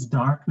how these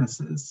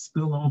darknesses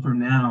spill over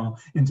now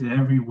into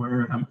every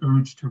word I'm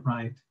urged to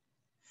write,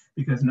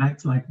 because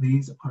nights like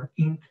these are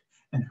ink,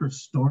 and her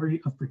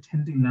story of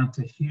pretending not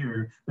to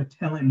hear, but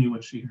telling you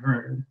what she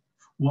heard,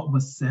 what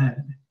was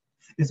said,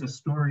 is a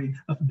story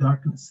of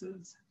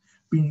darknesses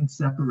being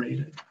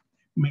separated,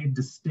 made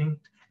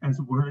distinct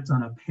as words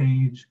on a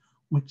page,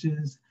 which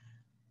is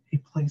a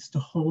place to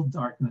hold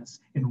darkness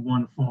in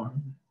one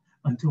form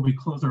until we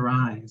close our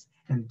eyes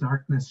and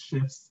darkness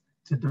shifts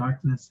to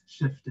darkness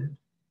shifted.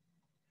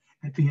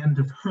 At the end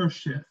of her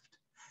shift,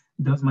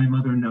 does my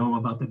mother know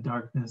about the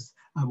darkness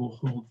I will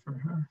hold for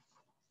her?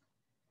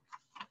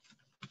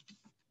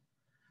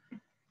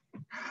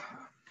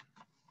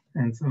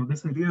 And so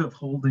this idea of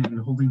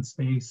holding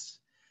space,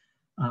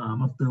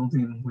 of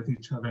building with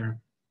each other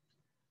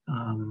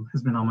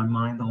has been on my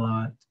mind a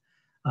lot.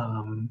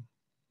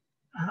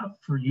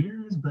 For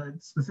years,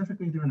 but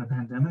specifically during the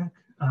pandemic,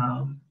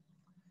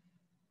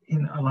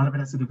 and a lot of it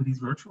has to do with these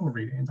virtual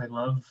readings. I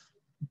love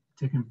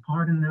taking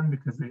part in them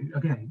because they,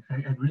 again,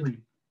 I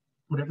really,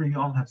 whatever you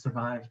all have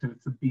survived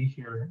to be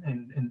here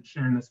and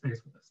sharing this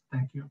space with us,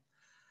 thank you.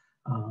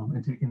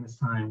 And taking this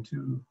time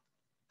to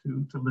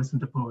listen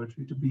to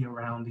poetry, to be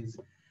around these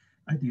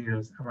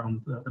ideas,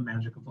 around the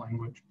magic of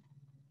language.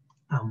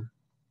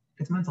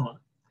 It's meant a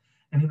lot.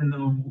 And even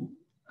though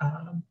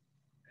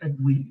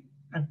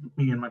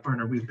me and my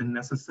partner, we've been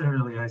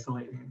necessarily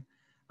isolating,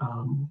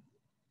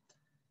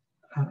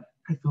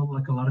 I feel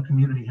like a lot of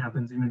community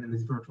happens even in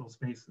these virtual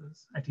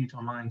spaces. I teach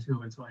online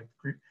too, and so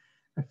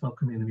I felt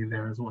community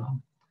there as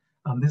well.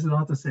 This is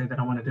all to say that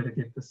I want to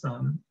dedicate this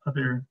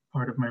other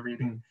part of my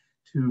reading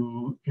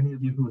to any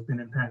of you who have been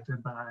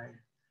impacted by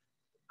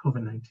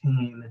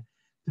COVID-19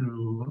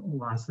 through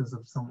losses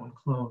of someone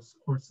close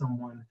or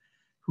someone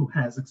who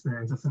has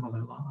experienced a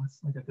similar loss.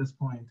 Like at this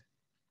point,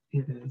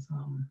 it is,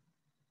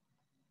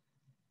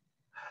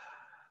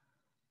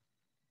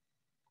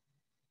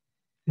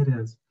 it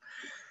is.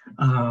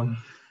 And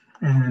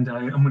I'm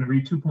going to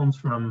read two poems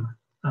from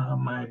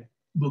my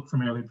book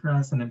from Early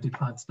Press, An Empty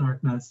Pot's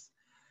Darkness.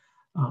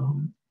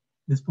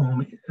 This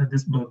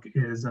book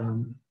is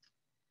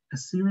a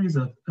series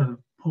of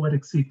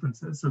poetic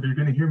sequences. So they're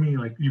going to hear me,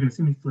 like, you're going to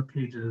see me flip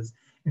pages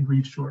and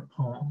read short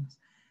poems.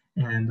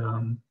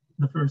 And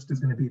The first is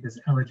going to be this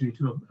elegy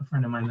to a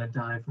friend of mine that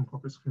died from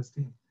Corpus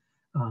Christi.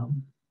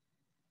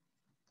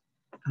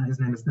 His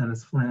name is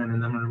Dennis Flynn,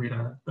 and I'm going to read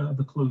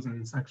the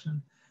closing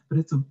section. But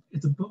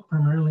it's a book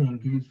primarily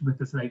engaged with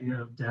this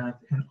idea of death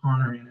and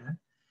honoring it,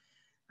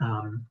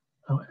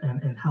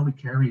 and how we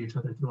carry each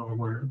other through our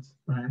words,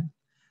 right?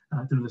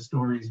 Through the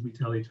stories we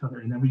tell each other,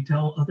 and then we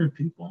tell other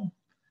people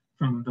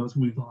from those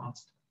we've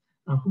lost,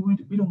 who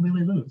we don't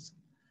really lose,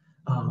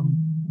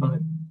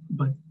 but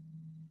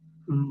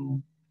who,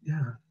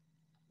 yeah,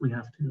 we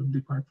have to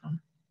depart from.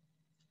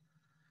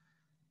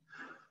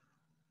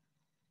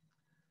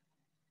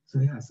 So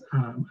yes,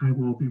 I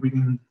will be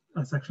reading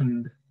a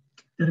section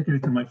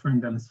dedicated to my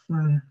friend Dennis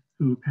Flynn,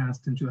 who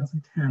passed in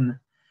 2010,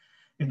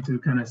 and to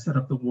kind of set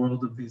up the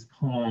world of these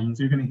poems.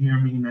 You're going to hear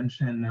me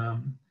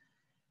mention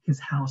his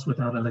house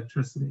without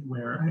electricity,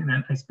 where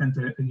I spent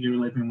a year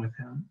living with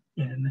him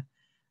in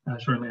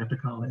shortly after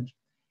college.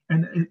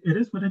 And it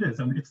is what it is.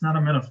 I mean, it's not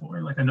a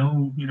metaphor. Like, I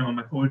know, you know,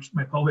 my poetry,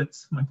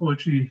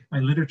 my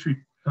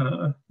literature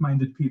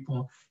minded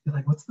people, they're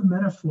like, what's the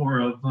metaphor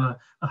of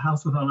a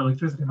house without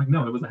electricity? I'm like,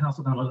 no, it was a house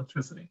without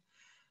electricity.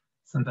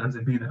 Sometimes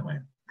it'd be that way.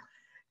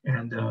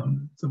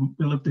 And so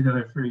we lived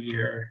together for a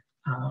year,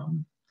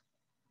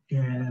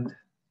 and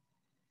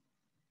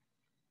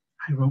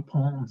I wrote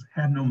poems,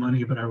 had no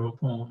money, but I wrote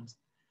poems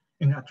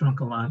and got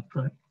drunk a lot,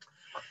 but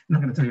I'm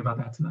not going to tell you about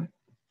that tonight.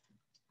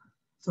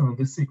 So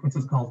this sequence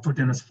is called For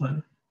Dennis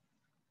Flynn.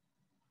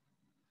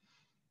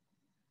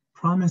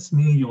 Promise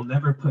me you'll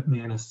never put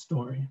me in a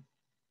story.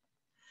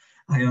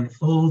 I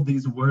unfold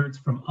these words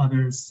from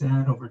others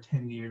said over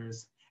 10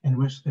 years and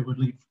wish they would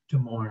lead to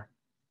more.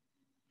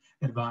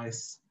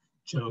 Advice,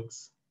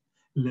 jokes,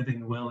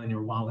 living well in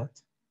your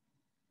wallet.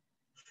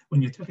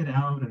 When you took it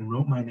out and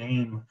wrote my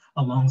name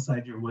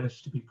alongside your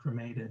wish to be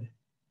cremated,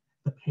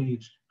 the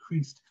page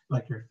creased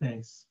like your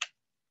face.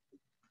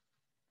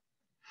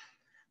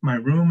 My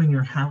room in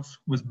your house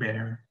was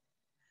bare.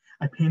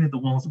 I painted the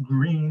walls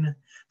green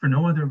for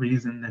no other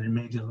reason than it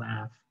made you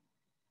laugh.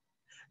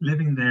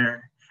 Living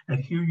there,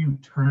 I'd hear you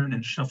turn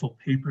and shuffle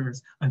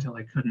papers until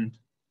I couldn't.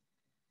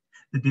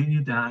 The day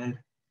you died,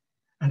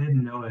 I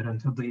didn't know it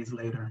until days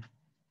later.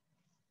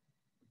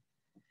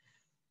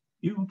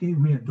 You gave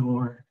me a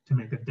door to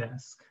make a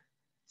desk,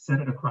 set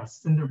it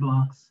across cinder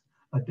blocks,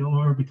 a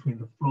door between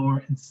the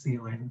floor and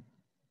ceiling.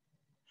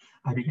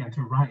 I began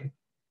to write.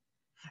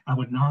 I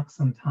would knock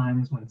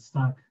sometimes when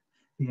stuck,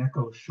 the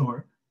echo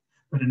short,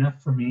 but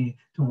enough for me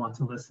to want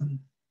to listen.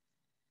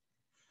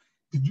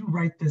 Did you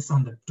write this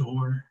on the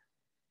door?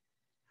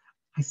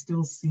 I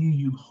still see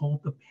you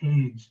hold the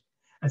page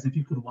as if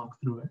you could walk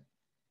through it.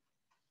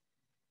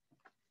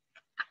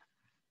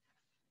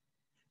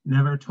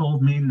 Never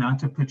told me not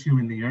to put you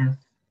in the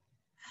earth.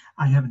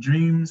 I have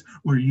dreams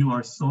where you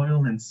are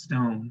soil and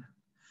stone.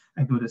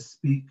 I go to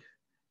speak,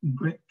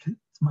 grit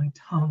hits my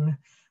tongue,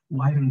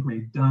 white and gray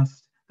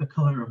dust, the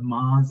color of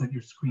moths at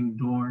your screen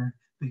door,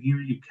 the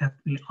year you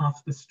kept me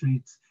off the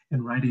streets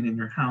and writing in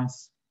your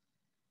house.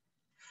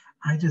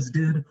 I just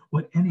did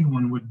what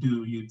anyone would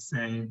do, you'd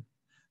say,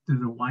 through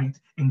the white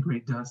and gray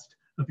dust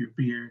of your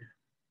beard.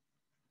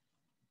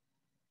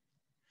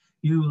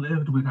 You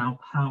lived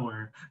without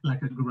power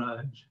like a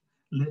grudge,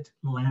 lit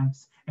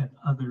lamps and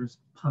others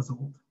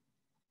puzzled.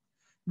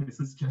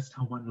 This is just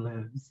how one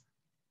lives.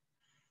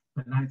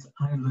 The nights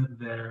I lived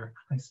there,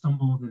 I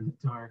stumbled in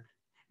the dark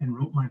and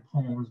wrote my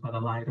poems by the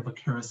light of a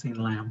kerosene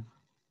lamp.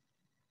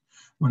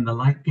 When the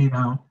light gave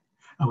out,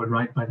 I would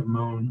write by the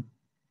moon.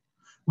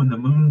 When the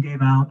moon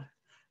gave out,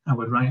 I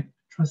would write,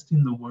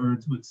 trusting the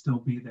words would still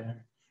be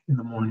there in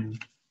the morning.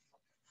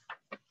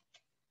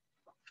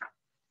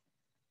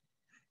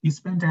 You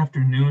spent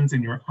afternoons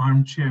in your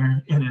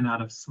armchair, in and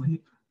out of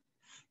sleep.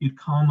 You'd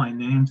call my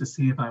name to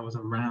see if I was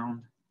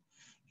around.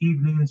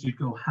 Evenings, you'd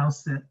go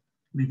house sit,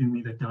 leaving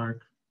me the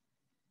dark.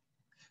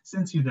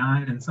 Since you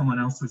died in someone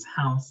else's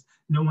house,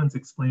 no one's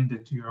explained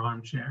it to your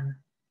armchair.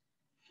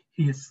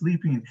 He is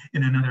sleeping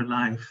in another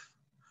life.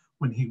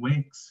 When he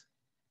wakes,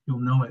 you'll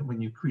know it when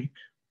you creak.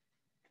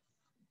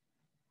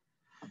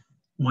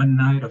 One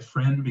night, a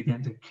friend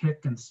began to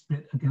kick and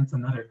spit against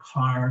another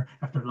car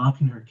after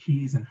locking her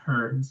keys in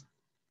hers.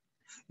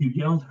 You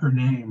yelled her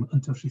name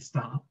until she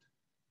stopped.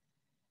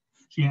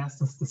 She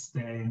asked us to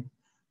stay,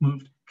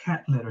 moved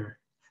cat litter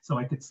so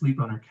I could sleep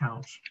on her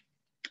couch.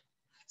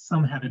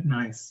 Some have it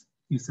nice,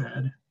 you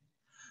said.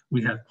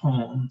 We have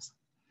poems.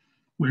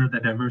 We're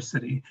the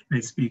diversity they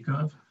speak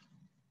of.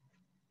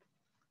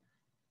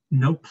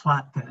 No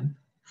plot then,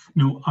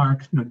 no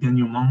arc, no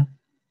denouement.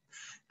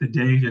 The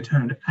day you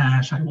turned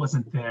ash, I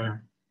wasn't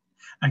there.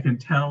 I can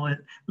tell it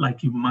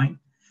like you might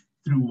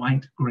through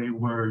white gray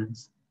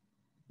words.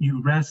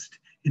 You rest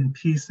in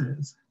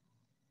pieces.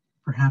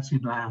 Perhaps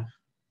you'd laugh.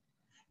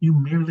 You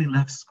merely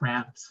left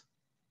scraps,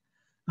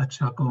 a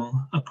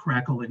chuckle, a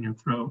crackle in your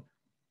throat.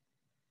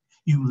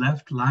 You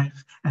left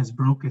life as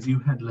broke as you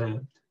had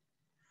lived.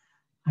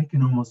 I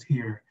can almost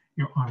hear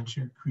your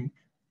armchair creak.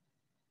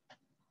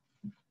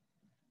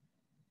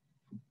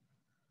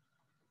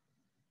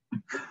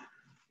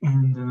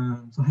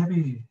 And so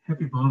heavy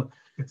book.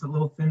 It's a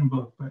little thin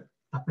book, but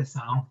está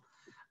pesado.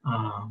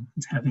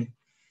 It's heavy.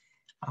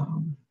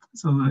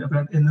 So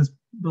in this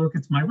book,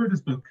 it's my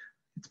weirdest book.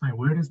 It's my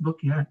weirdest book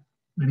yet.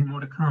 Many more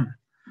to come,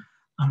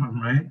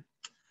 right?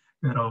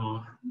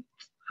 Pero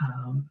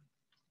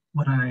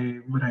what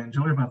I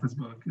enjoy about this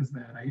book is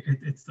that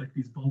it's like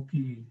these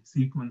bulky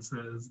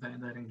sequences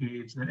that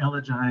engage, that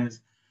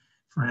elegize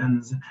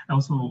friends. I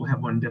also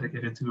have one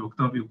dedicated to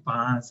Octavio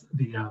Paz,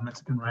 the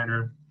Mexican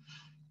writer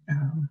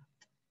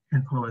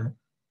and poet,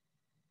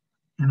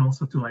 and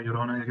also to La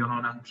Llorona.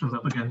 Llorona shows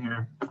up again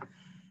here.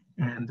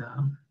 And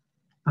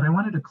but I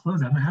wanted to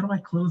close it. How do I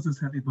close this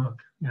heavy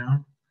book? You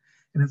know,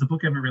 and it's a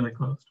book I haven't really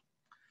closed.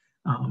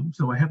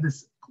 So I have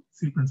this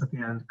sequence at the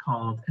end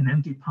called An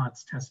Empty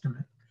Pot's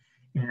Testament.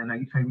 And I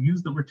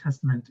use the word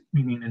testament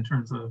meaning in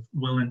terms of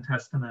will and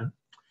testament.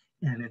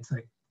 And it's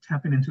like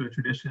tapping into a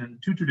tradition,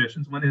 two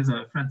traditions. One is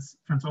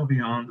François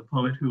Villon, the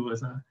poet who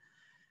was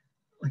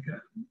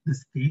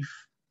this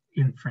thief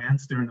in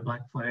France during the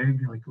Black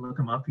Plague. Like, look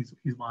him up, he's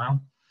wild.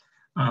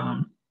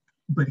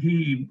 But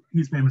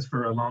he's famous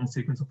for a long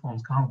sequence of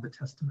poems called The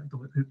Testament,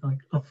 like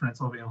of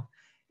François Villon.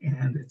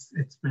 And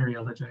it's very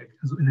elegiac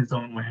in his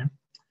own way.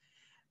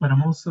 But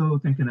I'm also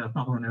thinking of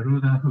Pablo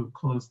Neruda, who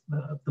closed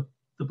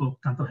the book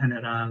Canto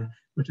General,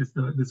 which is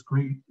this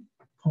great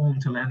poem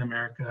to Latin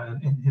America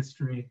and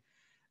history,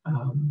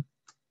 and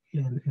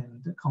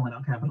calling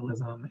out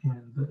capitalism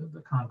and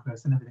the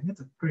conquest and everything.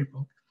 It's a great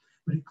book,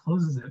 but he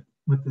closes it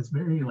with this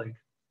very like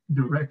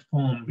direct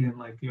poem, being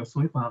like, "Yo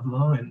soy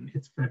Pablo, and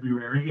it's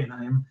February, and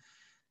I'm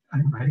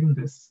writing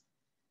this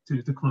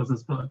to close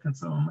this book." And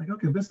so I'm like,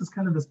 okay, this is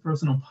kind of this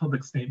personal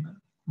public statement.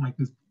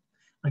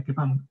 Like if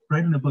I'm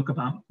writing a book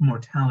about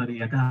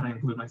mortality, I gotta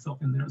include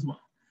myself in there as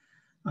well.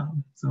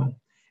 So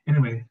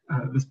anyway,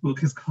 this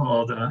book is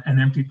called An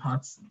Empty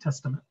Pot's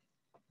Testament.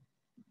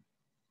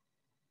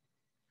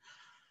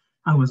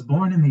 I was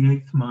born in the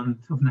 8th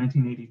month of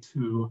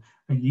 1982,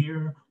 a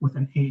year with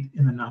an 8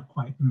 in the not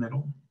quite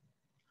middle.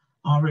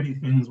 Already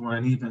things were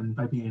uneven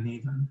by being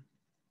even.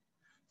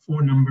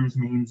 4 numbers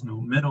means no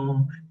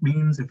middle,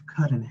 means if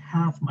cut in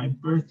half my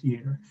birth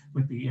year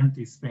with the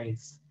empty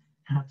space,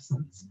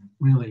 absence,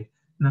 really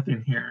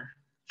nothing here.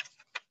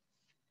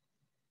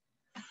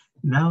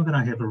 Now that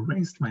I have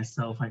erased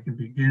myself, I can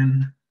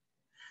begin.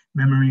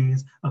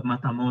 Memories of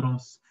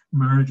Matamoros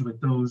merge with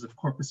those of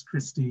Corpus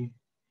Christi,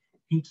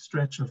 each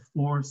stretch of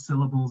 4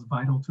 syllables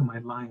vital to my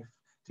life,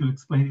 to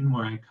explaining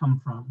where I come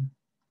from.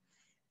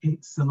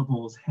 8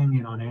 syllables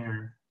hanging on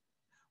air.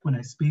 When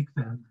I speak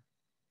them,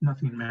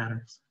 nothing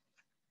matters.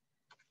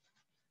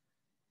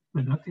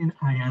 But nothing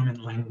I am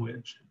in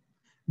language.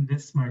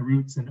 This my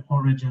roots and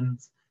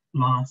origins,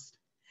 lost,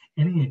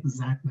 any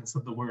exactness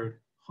of the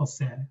word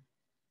José.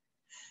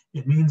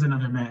 It means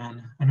another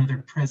man,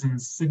 another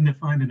presence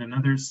signified in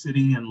another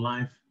city and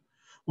life,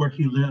 where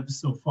he lives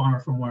so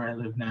far from where I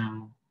live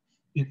now.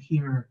 Yet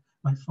here,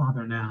 my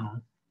father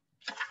now.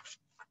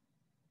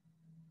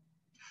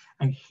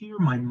 I hear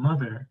my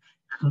mother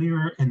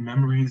clearer in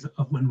memories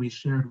of when we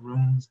shared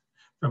rooms,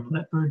 from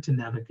leopard to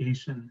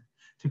navigation,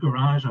 to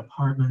garage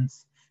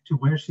apartments, to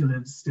where she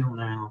lives still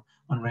now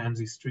on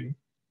Ramsey Street.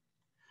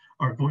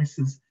 Our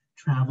voices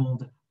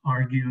traveled,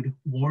 argued,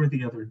 wore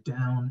the other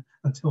down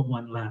until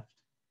one left.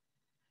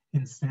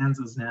 In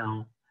stanzas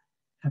now,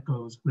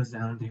 echoes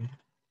resounding.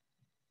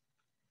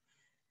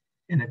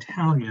 In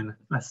Italian,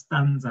 la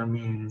stanza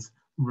means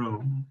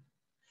room.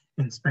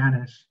 In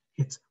Spanish,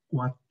 it's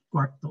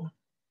cuarto.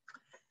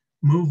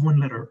 Move 1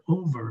 letter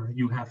over,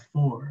 you have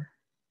 4.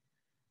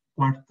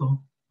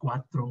 Cuarto,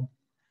 cuatro,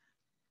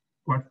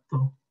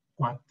 cuarto,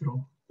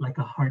 cuatro. Like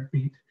a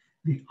heartbeat,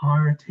 the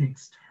R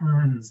takes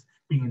turns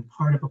being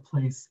part of a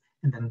place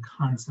and then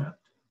concept.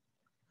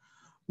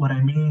 What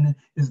I mean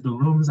is the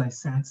rooms I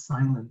sat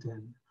silent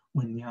in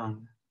when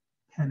young,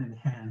 pen in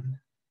hand.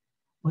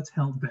 What's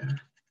held there?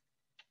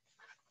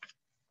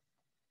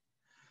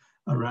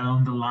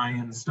 Around the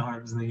lion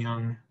starves the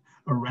young,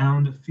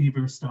 around a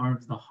fever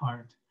starves the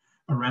heart.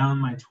 Around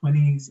my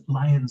 20s,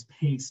 lions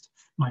paced,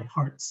 my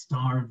heart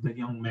starved the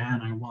young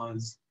man I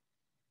was.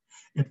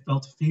 It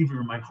felt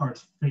fever, my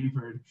heart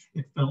favored.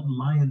 It felt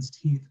lion's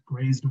teeth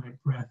grazed my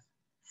breath.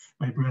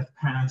 My breath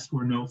passed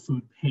where no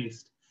food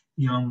paced.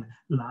 Young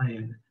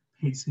lion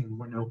pacing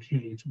where no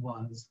cage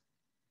was.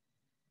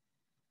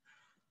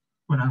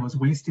 When I was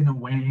wasting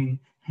away,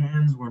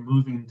 hands were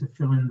moving to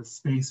fill in the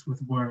space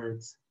with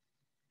words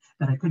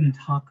that I couldn't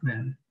talk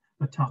then,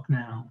 but talk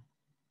now.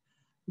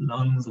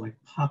 Lungs like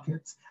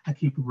pockets I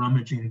keep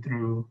rummaging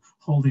through,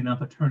 holding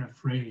up a turn of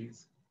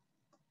phrase.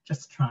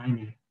 Just try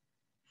me.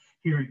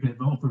 Here it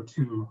give over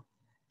to,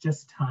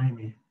 just tie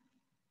me.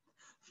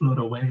 Float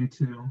away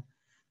to,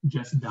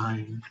 just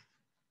dying.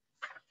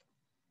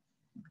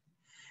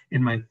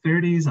 In my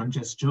 30s, I'm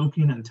just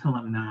joking until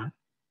I'm not.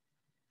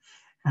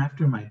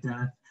 After my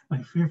death,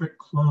 my favorite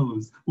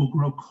clothes will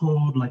grow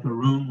cold like a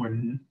room where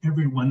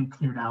everyone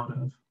cleared out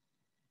of.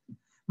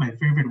 My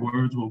favorite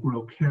words will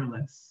grow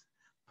careless,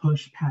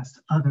 push past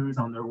others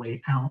on their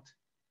way out.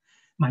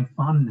 My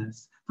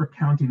fondness for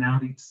counting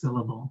out each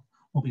syllable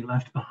will be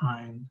left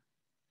behind.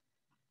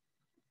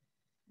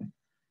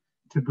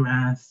 To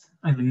grass,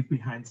 I leave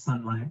behind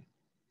sunlight.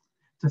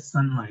 To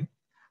sunlight,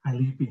 I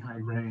leave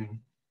behind rain.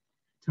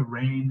 To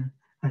rain,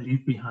 I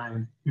leave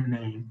behind your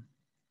name.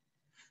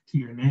 To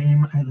your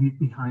name, I leave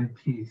behind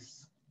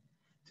peace.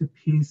 To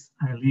peace,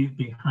 I leave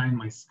behind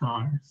my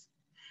scars.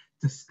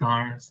 To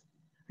scars,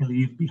 I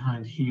leave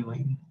behind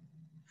healing.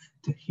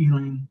 To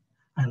healing,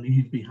 I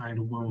leave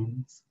behind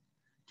wounds.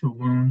 To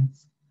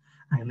wounds,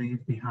 I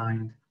leave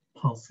behind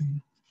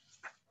pulsing.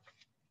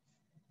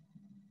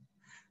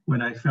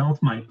 When I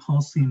felt my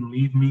pulsing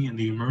leave me in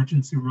the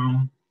emergency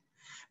room,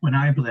 when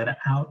I bled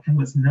out and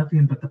was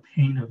nothing but the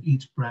pain of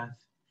each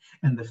breath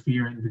and the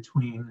fear in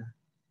between,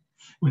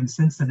 when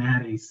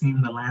Cincinnati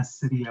seemed the last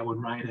city I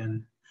would write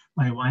in,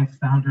 my wife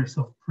found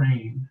herself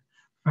praying,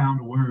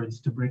 found words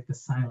to break the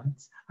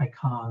silence I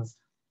caused.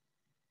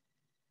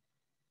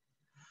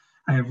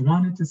 I have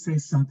wanted to say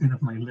something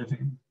of my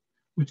living,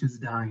 which is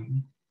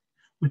dying,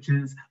 which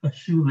is a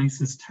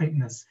shoelace's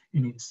tightness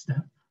in each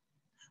step,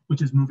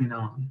 which is moving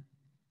on,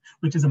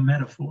 which is a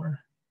metaphor,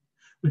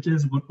 which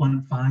is what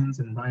one finds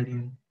in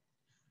writing,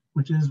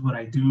 which is what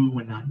I do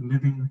when not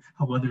living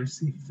how others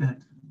see fit,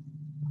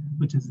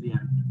 which is the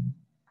end.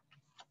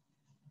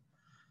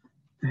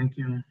 Thank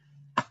you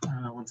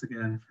once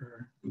again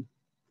for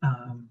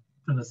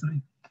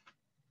listening. I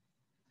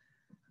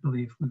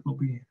believe we will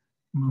be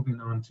moving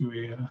on to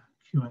a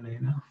Q&A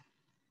now.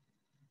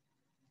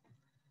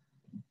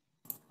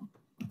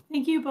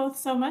 Thank you both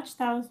so much.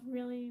 That was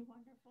really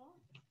wonderful.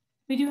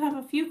 We do have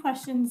a few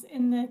questions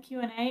in the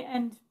Q&A,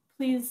 and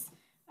please,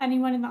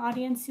 anyone in the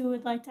audience who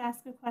would like to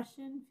ask a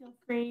question, feel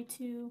free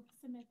to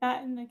submit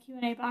that in the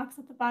Q&A box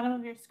at the bottom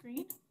of your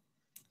screen.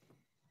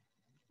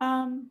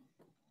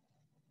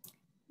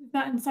 We've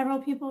gotten several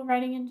people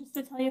writing in just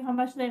to tell you how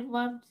much they've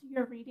loved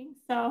your reading,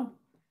 so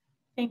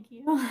thank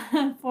you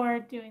for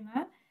doing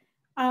that.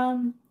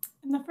 And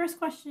the first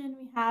question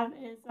we have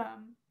is,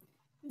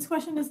 this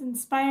question is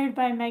inspired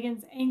by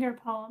Megan's anger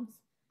poems,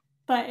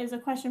 but is a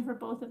question for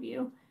both of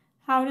you.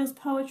 How does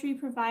poetry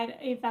provide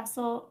a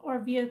vessel or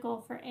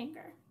vehicle for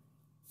anger?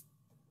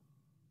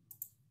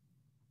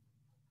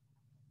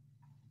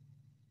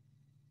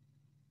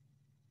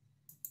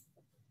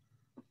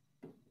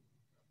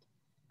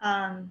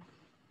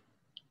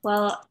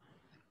 Well,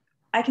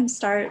 I can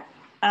start.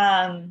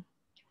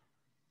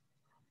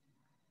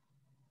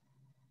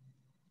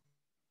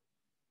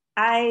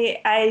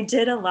 I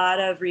did a lot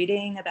of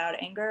reading about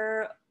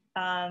anger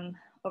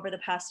over the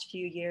past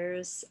few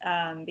years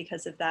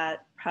because of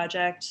that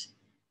project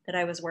that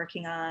I was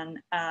working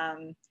on,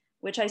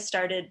 which I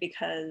started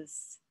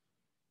because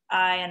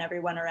I and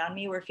everyone around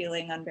me were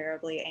feeling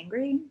unbearably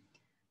angry.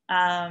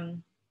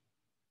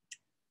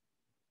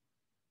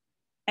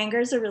 Anger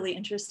is a really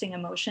interesting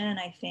emotion.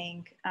 I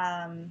think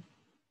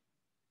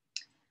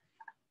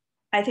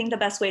the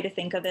best way to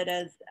think of it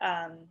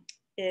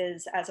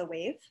is as a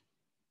wave,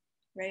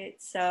 right?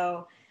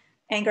 So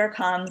anger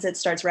comes, it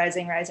starts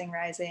rising,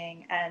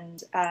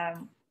 and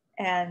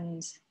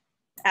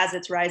as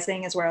it's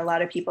rising is where a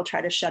lot of people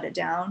try to shut it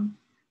down.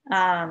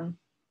 And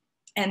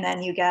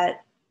then you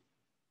get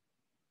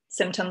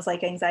symptoms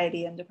like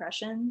anxiety and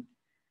depression.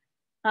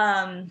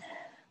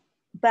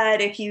 But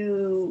if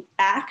you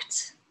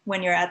act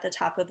when you're at the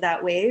top of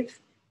that wave,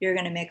 you're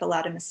going to make a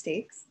lot of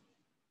mistakes,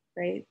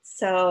 right?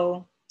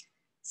 So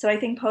I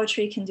think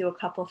poetry can do a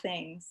couple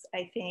things.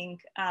 I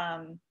think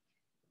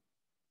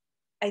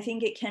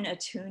it can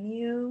attune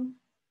you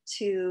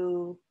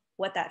to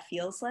what that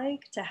feels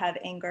like to have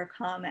anger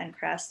come and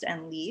crest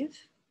and leave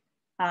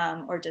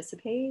or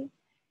dissipate.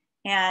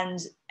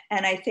 And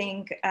I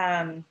think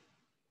I've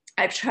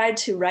tried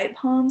to write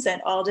poems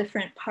at all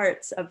different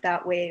parts of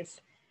that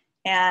wave.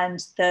 And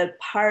the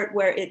part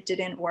where it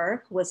didn't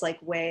work was like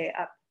way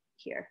up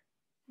here,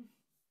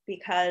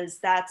 because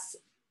that's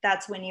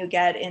when you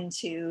get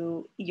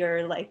into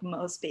your like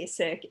most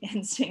basic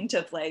instinct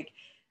of like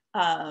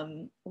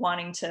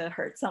wanting to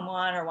hurt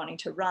someone or wanting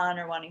to run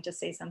or wanting to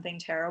say something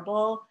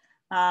terrible.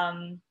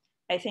 I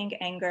think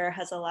anger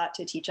has a lot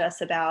to teach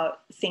us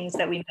about things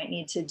that we might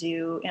need to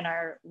do in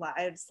our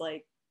lives,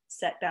 like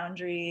set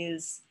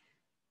boundaries,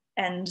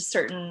 end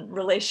certain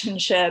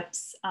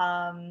relationships,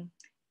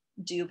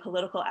 do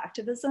political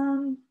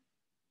activism,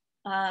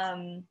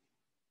 but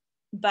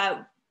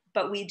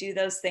we do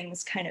those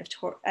things kind of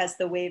as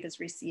the wave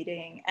is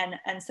receding,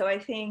 and so I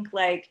think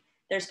like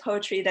there's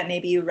poetry that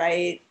maybe you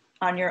write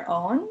on your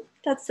own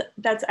that's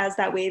as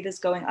that wave is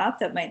going up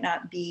that might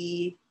not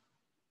be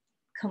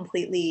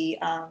completely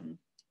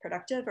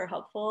productive or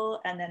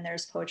helpful, and then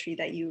there's poetry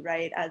that you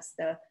write as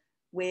the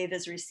wave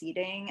is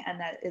receding and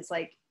that is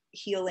like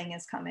healing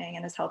is coming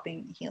and is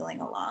helping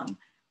healing along.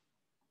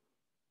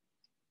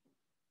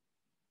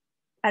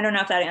 I don't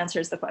know if that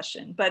answers the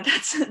question, but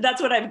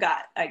that's what I've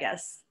got, I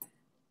guess.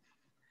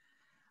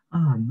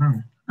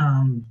 No.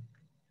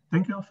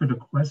 Thank you all for the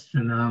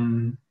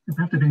question. If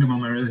I have to think about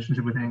my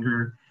relationship with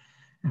anger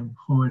and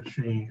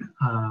poetry,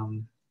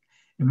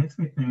 it makes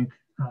me think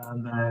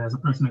that as a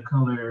person of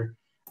color,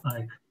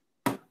 like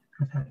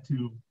I've had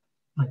to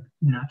like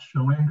not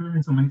show anger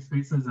in so many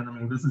spaces. And I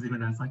mean, this is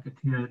even as like a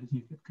kid,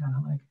 you get kind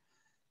of like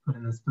put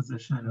in this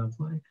position of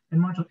like,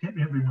 and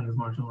everyone is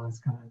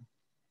marginalized, kind of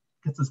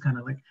gets this kind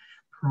of like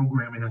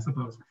programming, I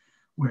suppose,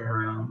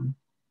 where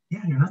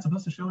yeah, you're not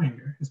supposed to show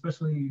anger,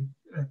 especially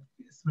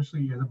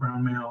as a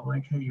brown male.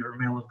 Like, hey, you're a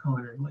male of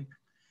color, like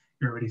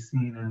you're already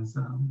seen as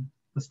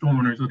the store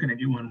owner is looking at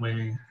you one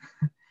way,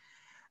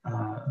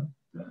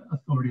 the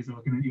authorities are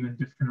looking at you in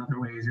different other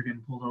ways. You're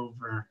getting pulled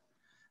over,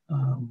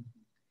 um,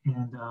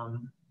 and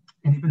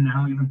and even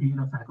now, even being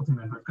a faculty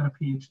member, I've got a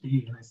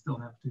PhD, and I still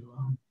have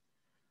to.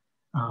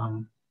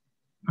 I'm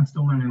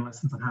still learning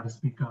lessons on how to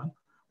speak up,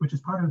 which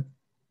is part of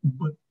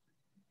what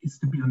is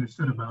to be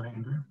understood about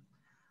anger,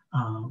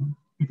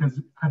 because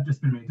I've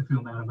just been made to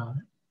feel bad about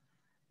it.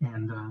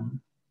 And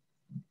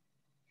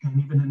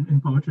even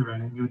in poetry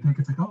writing, you would think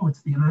it's like, oh,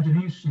 it's the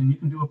imagination, you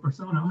can do a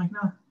persona. I'm like,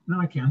 no,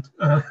 I can't.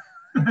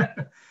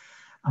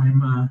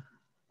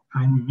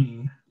 I'm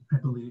me, I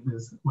believe,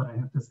 is what I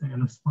have to say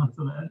in response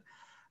to that.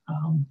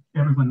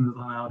 Everyone is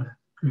allowed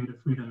creative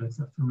freedom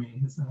except for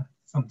me, is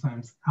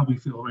sometimes how we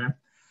feel, right?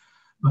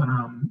 But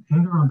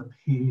anger on the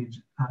page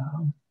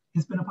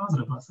has been a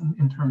positive lesson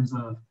in terms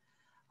of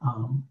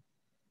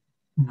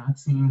not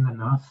seeing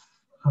enough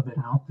of it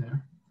out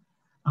there.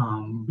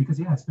 Because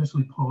yeah,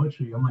 especially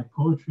poetry. I'm like,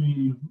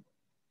 poetry,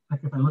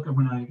 like if I look at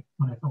when I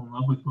fell in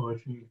love with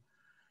poetry,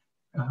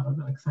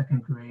 like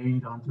second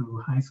grade on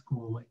through high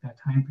school, like that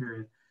time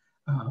period,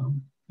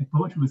 like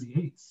poetry was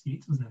Yeats.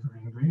 Yeats was never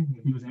angry.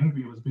 If he was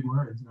angry, it was big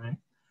words, right?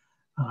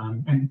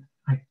 And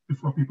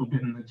before people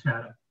get in the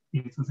chat,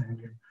 Yeats was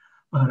angry,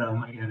 but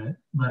I get it.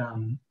 But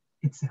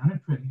it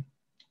sounded pretty,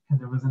 and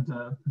there wasn't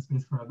a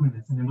space for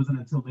ugliness. And it wasn't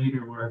until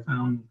later where I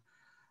found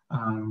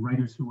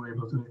writers who were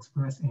able to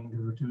express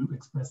anger, to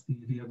express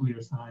the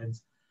uglier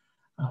sides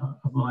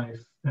of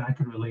life that I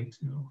could relate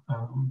to.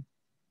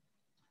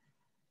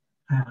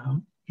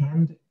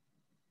 And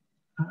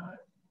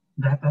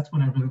that's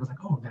when I really was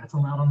like, oh, that's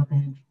allowed on the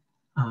page.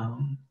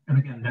 And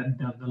again,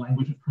 the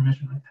language of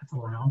permission, right? That's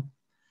allowed.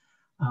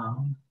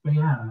 But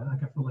yeah,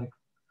 like I feel like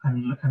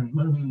I'm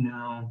learning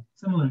now,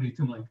 similarly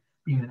to like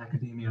being in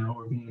academia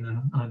or being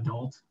an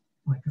adult,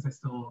 like because I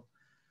still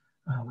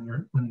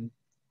when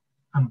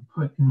I'm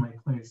put in my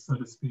place, so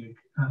to speak,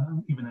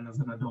 even as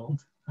an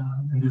adult,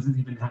 and this has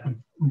even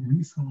happened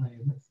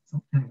recently.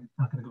 Anyway,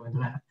 not going to go into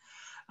that.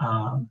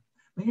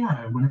 But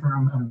yeah, whenever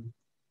I'm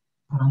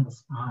put on the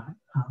spot,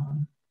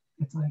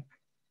 it's like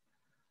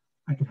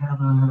I could have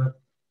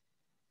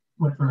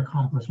whatever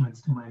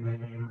accomplishments to my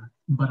name,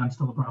 but I'm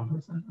still a brown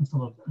person. I'm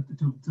still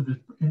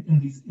in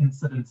these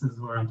incidences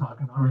where I'm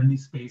talking, or in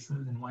these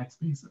spaces, in white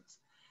spaces,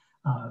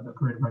 the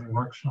creative writing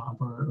workshop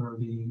or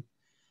the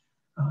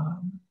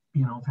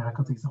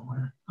faculty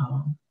somewhere.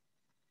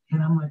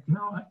 And I'm like,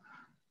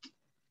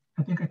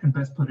 I think I can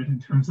best put it in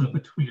terms of a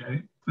tweet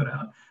I put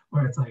out,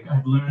 where it's like,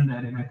 I've learned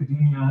that in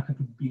academia, I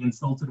could be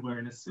insulted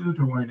wearing a suit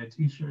or wearing a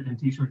t-shirt, and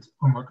t-shirts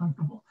are more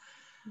comfortable.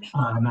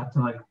 Not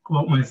to like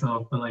quote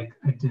myself, but like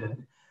I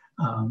did.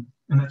 And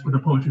that's what the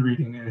poetry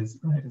reading is,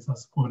 right? It's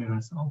us quoting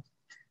ourselves.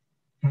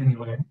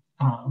 Anyway,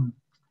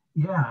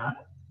 yeah,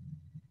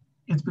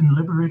 it's been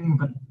liberating,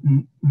 but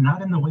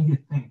not in the way you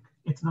think.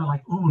 It's not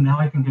like, oh, now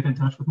I can get in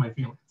touch with my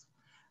feelings.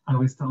 I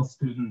always tell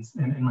students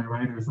and my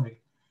writers,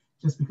 like,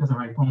 just because I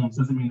write poems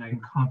doesn't mean I'm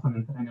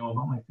confident that I know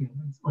about my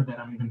feelings or that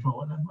I'm in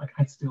control of them. Like,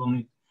 I still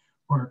need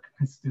work.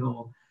 I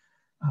still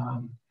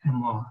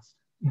am lost,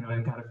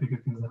 and got to figure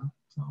things out.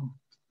 So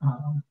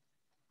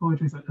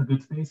poetry is a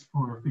good space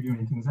for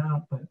figuring things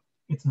out, but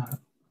it's not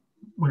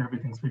where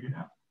everything's figured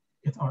out.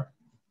 It's art.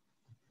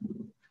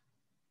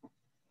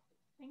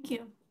 Thank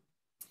you.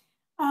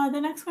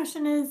 The next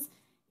question is,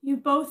 you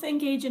both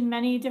engage in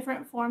many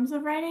different forms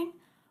of writing.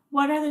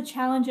 What are the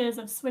challenges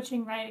of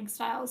switching writing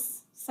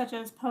styles, such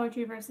as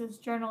poetry versus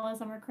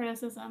journalism or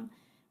criticism,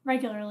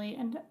 regularly,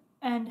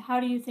 and how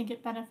do you think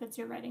it benefits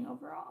your writing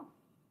overall?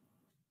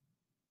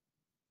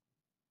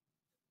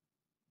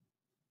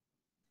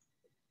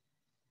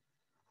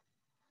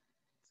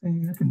 So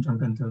I can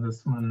jump into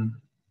this one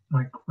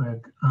right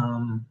quick.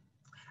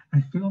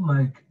 I feel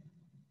like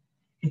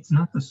it's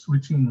not the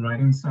switching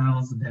writing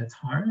styles that's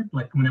hard.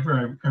 Like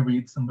whenever I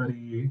read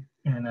somebody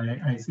and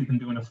I see them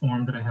doing a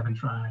form that I haven't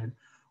tried,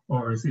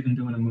 or see them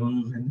doing a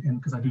move, and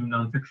because I do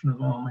nonfiction as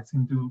well, I see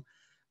them do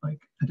like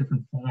a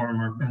different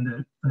form or bend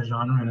the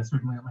genre in a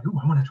certain way. I'm like, oh,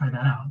 I want to try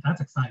that out. That's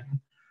exciting.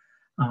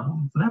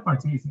 So that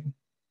part's easy.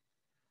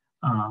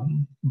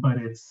 But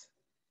it's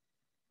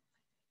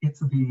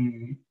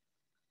the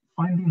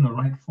finding the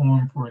right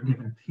form for a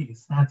given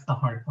piece. That's the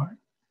hard part.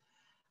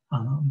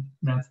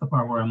 That's the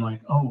part where I'm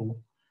like, oh,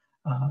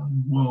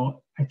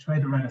 well, I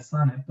tried to write a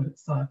sonnet, but it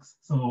sucks.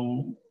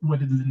 So what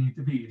does it need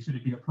to be? Should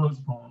it be a prose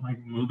poem? Like,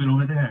 move it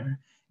over there.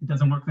 It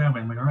doesn't work that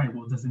way. I'm like, all right,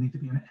 well, does it need to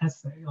be an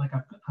essay? Like,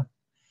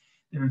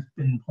 there's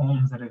been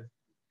poems that are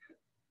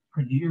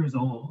years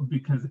old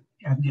because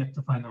I've yet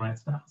to find the right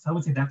style. So I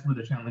would say that's where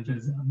the challenge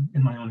is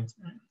in my own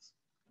experience.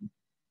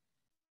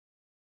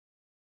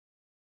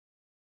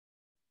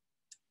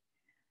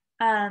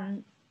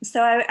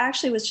 So I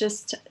actually was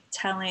just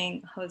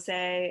telling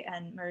Jose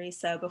and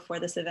Marisa before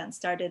this event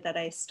started that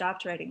I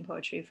stopped writing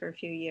poetry for a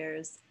few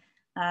years.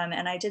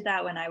 And I did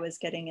that when I was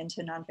getting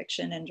into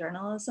nonfiction and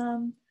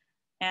journalism.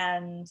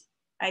 And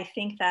I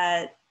think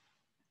that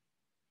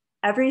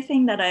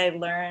everything that I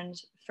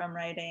learned from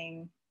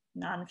writing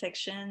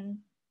nonfiction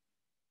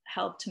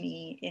helped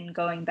me in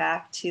going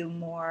back to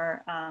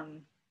more, well,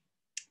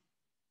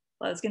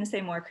 I was going to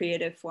say more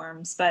creative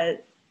forms,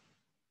 but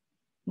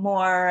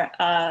more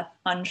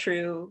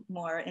untrue,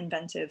 more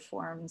inventive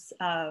forms,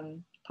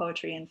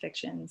 poetry and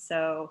fiction.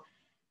 So,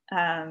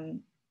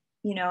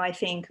 you know, I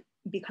think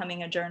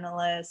becoming a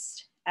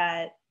journalist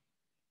at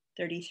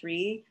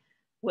 33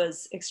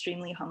 was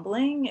extremely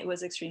humbling. It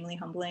was extremely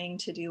humbling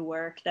to do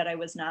work that I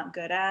was not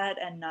good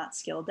at and not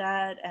skilled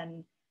at,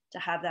 and to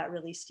have that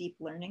really steep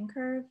learning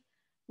curve,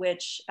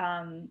 which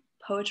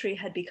poetry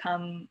had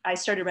become, I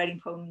started writing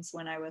poems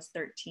when I was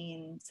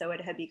 13, so it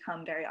had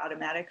become very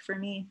automatic for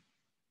me.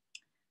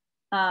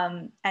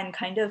 And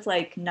kind of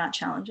like not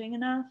challenging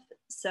enough.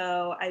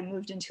 So I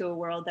moved into a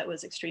world that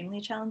was extremely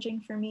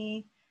challenging for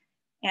me.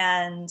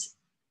 And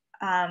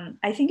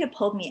I think it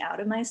pulled me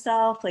out of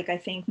myself. Like, I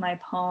think my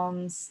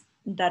poems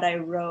that I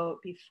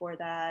wrote before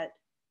that,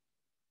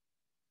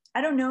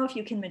 I don't know if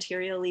you can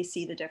materially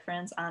see the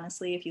difference,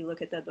 honestly, if you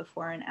look at the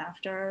before and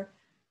after,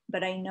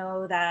 but I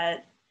know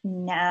that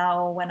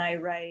now when I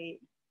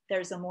write,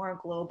 there's a more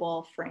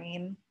global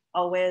frame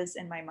always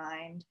in my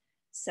mind.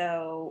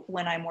 So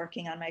when I'm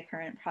working on my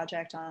current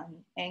project on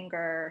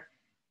anger,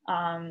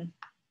 I'm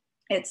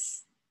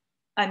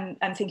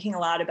thinking a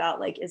lot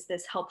about, like, is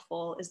this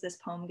helpful? Is this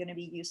poem going to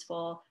be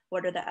useful?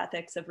 What are the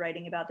ethics of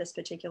writing about this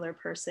particular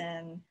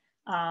person,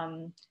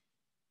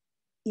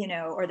 you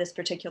know, or this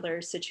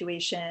particular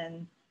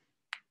situation?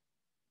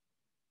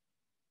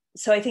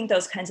 So I think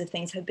those kinds of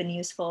things have been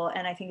useful.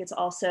 And I think it's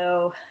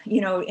also,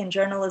 you know, in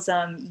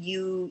journalism,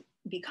 you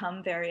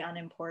become very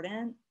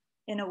unimportant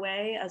in a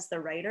way as the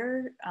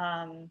writer.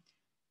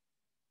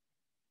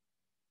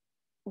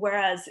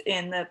 Whereas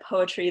in the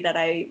poetry that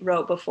I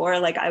wrote before,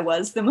 like, I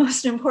was the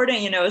most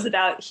important, you know, it was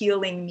about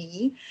healing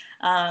me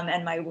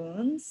and my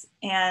wounds.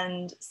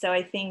 And so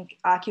I think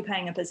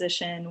occupying a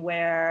position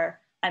where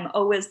I'm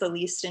always the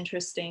least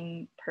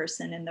interesting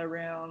person in the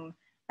room,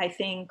 I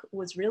think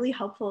was really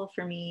helpful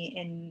for me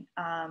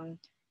in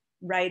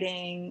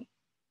writing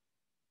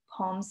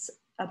poems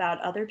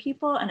about other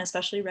people, and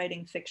especially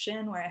writing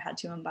fiction where I had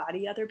to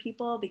embody other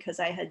people,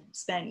 because I had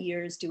spent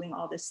years doing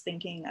all this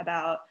thinking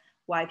about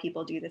why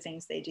people do the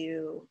things they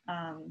do,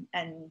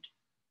 and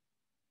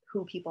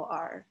who people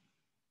are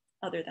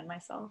other than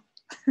myself.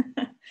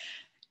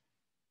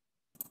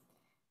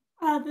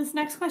 This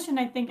next question,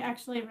 I think,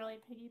 actually really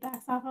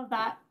piggybacks off of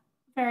that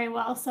very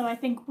well. So I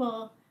think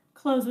we'll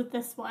close with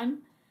this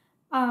one.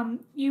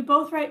 You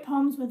both write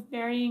poems with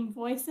varying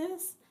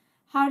voices.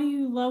 How do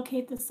you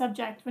locate the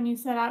subject when you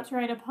set out to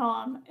write a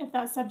poem if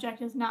that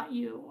subject is not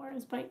you or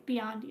is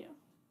beyond you?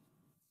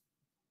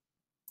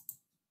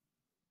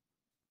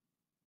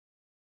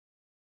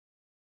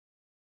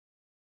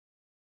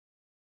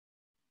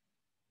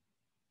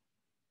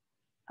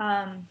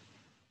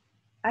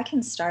 I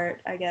can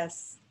start, I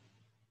guess.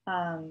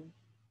 I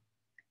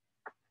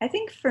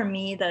think for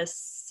me, the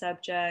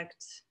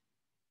subject,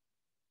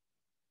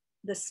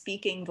 the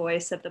speaking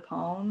voice of the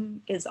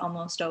poem is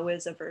almost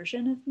always a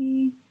version of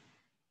me,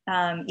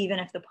 even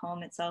if the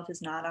poem itself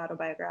is not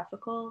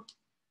autobiographical.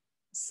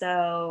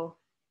 So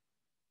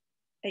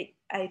I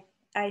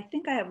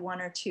think I have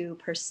one or two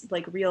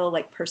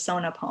real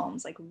persona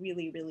poems, like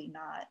really, really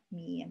not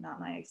me and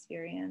not my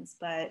experience,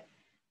 but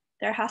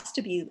there has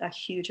to be a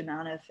huge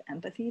amount of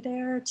empathy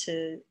there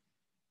to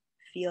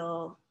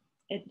feel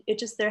it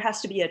just, there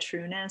has to be a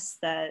trueness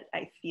that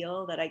I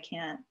feel that I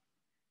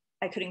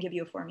couldn't give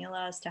you a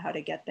formula as to how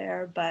to get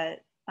there,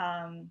 but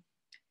how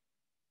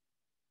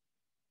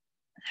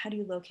do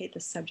you locate the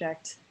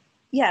subject?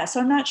 Yeah,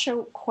 so I'm not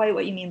sure quite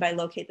what you mean by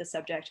locate the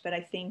subject, but I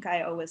think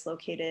I always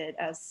locate it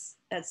as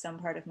some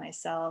part of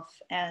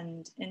myself.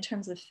 And in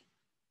terms of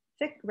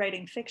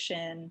writing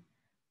fiction,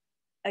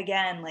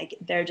 again, like,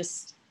 they're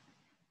just,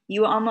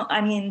 you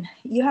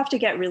have to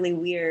get really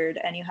weird,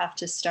 and you have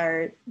to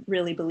start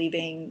really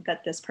believing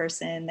that this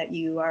person that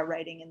you are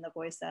writing in the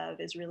voice of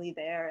is really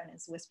there and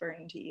is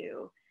whispering to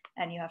you.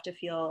 And you have to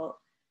feel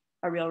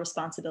a real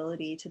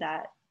responsibility to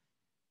that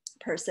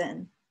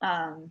person.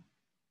 And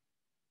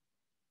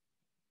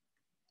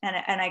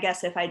I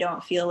guess if I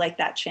don't feel like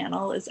that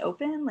channel is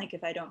open, like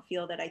if I don't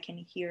feel that I can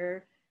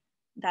hear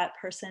that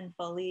person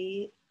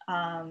fully,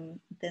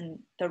 then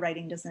the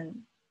writing doesn't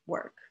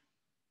work.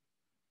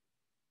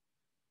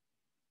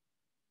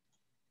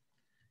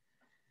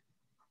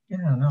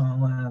 Yeah, no,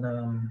 I'll add,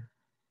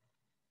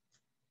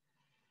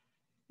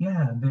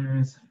 yeah,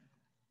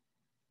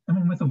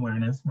 with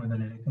awareness more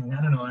than anything.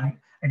 I don't know, I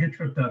get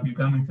tripped up. You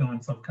got me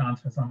feeling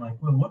self-conscious. I'm like,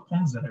 well, what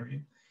poems did I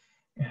read?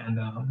 And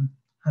I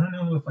don't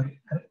know if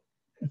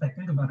I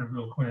think about it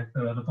real quick,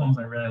 the poems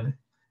I read,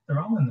 they're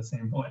all in the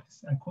same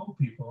voice. I quote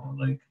people,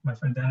 like my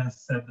friend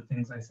Dennis said the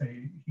things I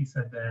say, he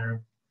said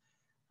there.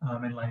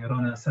 And La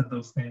Llorona said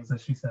those things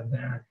that she said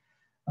there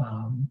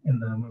in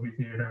the movie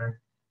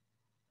theater.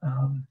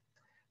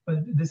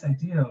 But this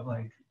idea of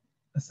like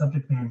a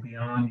subject being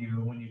beyond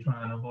you when you draw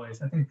on a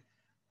voice, I think,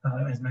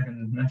 as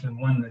Megan mentioned,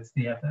 one, that's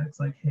the ethics,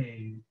 like,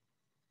 hey,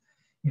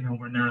 you know,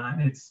 we're not,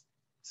 it's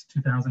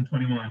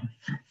 2021,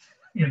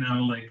 you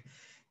know, like,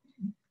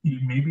 you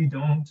maybe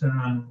don't,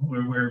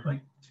 we're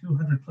like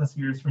 200 plus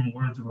years from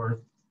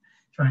Wordsworth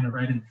trying to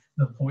write in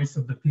the voice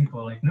of the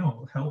people, like,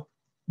 no, help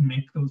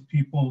make those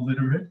people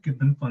literate, give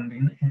them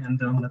funding, and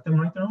let them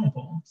write their own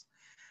poems.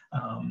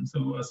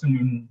 So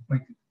assuming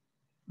like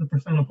the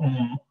persona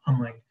poem, I'm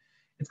like,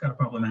 it's got a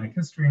problematic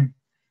history.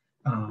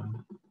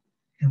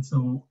 And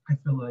so I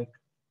feel like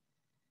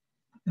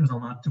there's a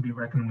lot to be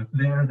reckoned with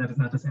there. That is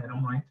not to say I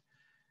don't like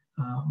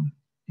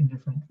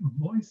indifferent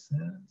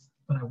voices,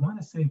 but I want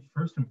to say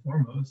first and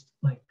foremost,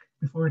 like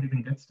before it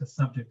even gets to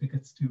subject, it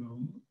gets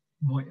to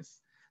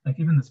voice. Like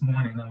even this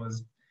morning, I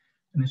was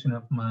finishing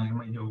up my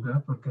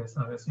yoga because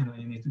sabes, you know,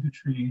 you need to do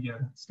tree, yeah,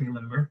 stay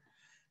limber.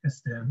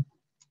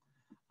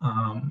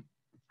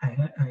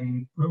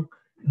 I broke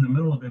in the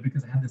middle of it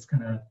because I had this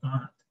kind of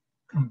thought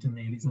come to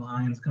me, these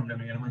lines come to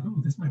me, and I'm like,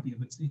 oh, this might be a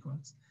good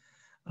sequence.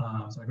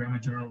 So I grabbed my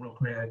journal real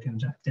quick and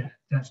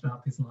dashed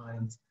out these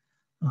lines.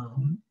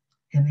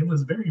 And it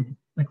was very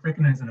like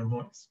recognizing her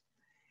voice.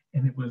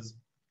 And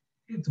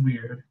it's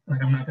weird.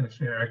 Like I'm not gonna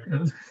share it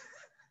because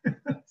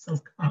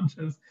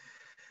self-conscious.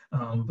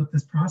 But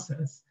this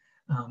process,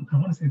 I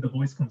wanna say the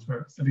voice comes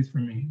first, at least for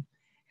me.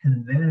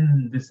 And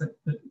then this,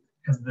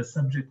 as the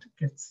subject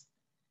gets,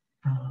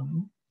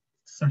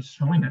 starts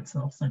showing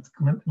itself,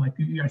 like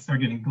I start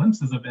getting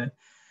glimpses of it,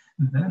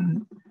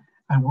 then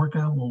I work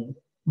out, well,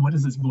 what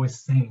is this voice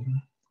saying?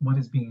 What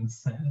is being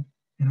said?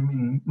 And I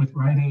mean, with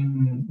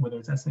writing, whether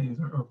it's essays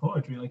or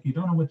poetry, like you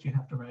don't know what you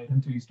have to write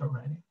until you start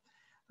writing.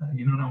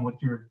 You don't know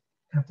what you're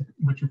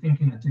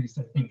thinking until you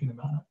start thinking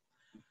about it.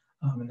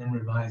 And then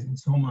revising.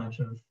 So much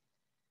of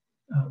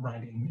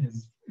writing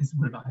is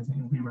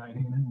revising,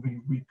 rewriting,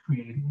 and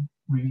recreating,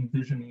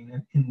 revisioning,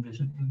 and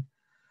envisioning.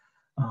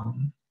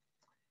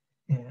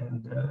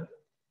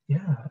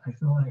 Yeah, I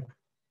feel like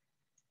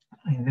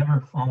I never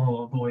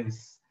follow a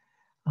voice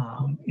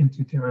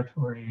into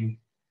territory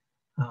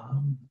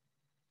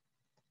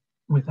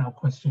without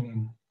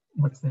questioning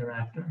what's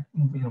thereafter.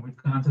 You know, we've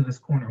gone to this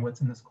corner,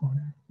 what's in this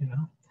corner, you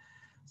know?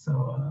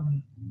 So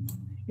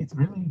it's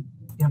really,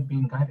 yeah,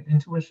 being guided,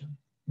 intuition.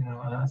 You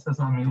know,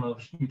 Cecil Milo,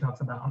 she talks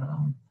about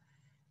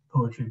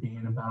poetry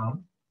being about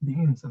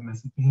being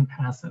submissive, being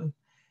passive,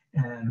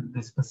 and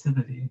this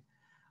passivity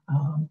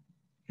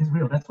is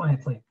real. That's why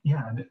it's like,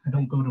 yeah, I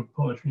don't go to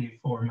poetry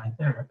for my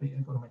therapy.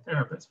 I go to my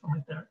therapist for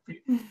my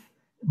therapy.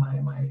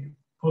 My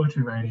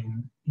poetry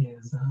writing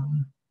is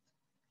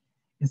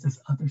this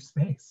other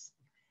space,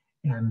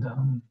 and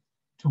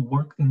to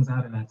work things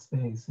out in that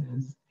space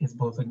is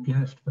both a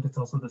gift, but it's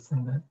also this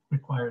thing that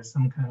requires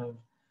some kind of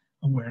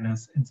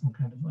awareness and some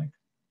kind of like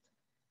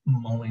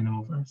mulling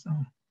over. So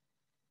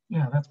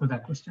yeah, that's where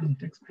that question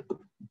takes me.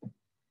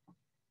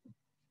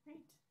 Great.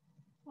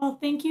 Well,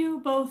 thank you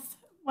both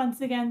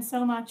once again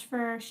so much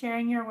for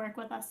sharing your work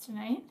with us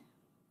tonight.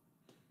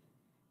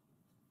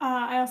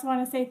 I also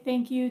want to say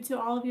thank you to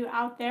all of you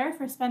out there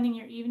for spending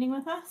your evening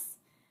with us.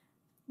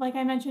 Like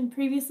I mentioned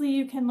previously,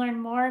 you can learn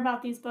more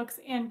about these books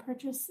and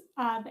purchase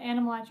The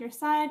Animal at Your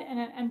Side and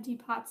An Empty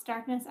Pot's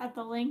Darkness at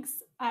the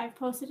links I've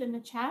posted in the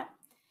chat.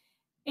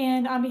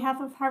 And on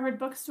behalf of Harvard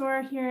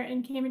Bookstore here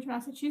in Cambridge,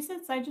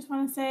 Massachusetts, I just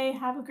want to say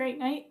have a great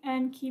night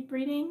and keep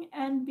reading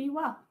and be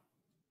well.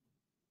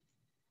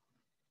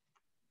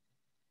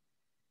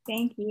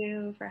 Thank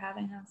you for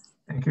having us.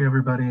 Thank you,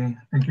 everybody.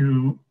 Thank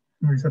you,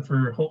 Marisa,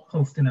 for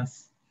hosting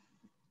us.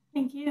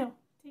 Thank you.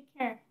 Take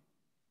care.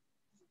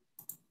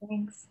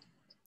 Thanks.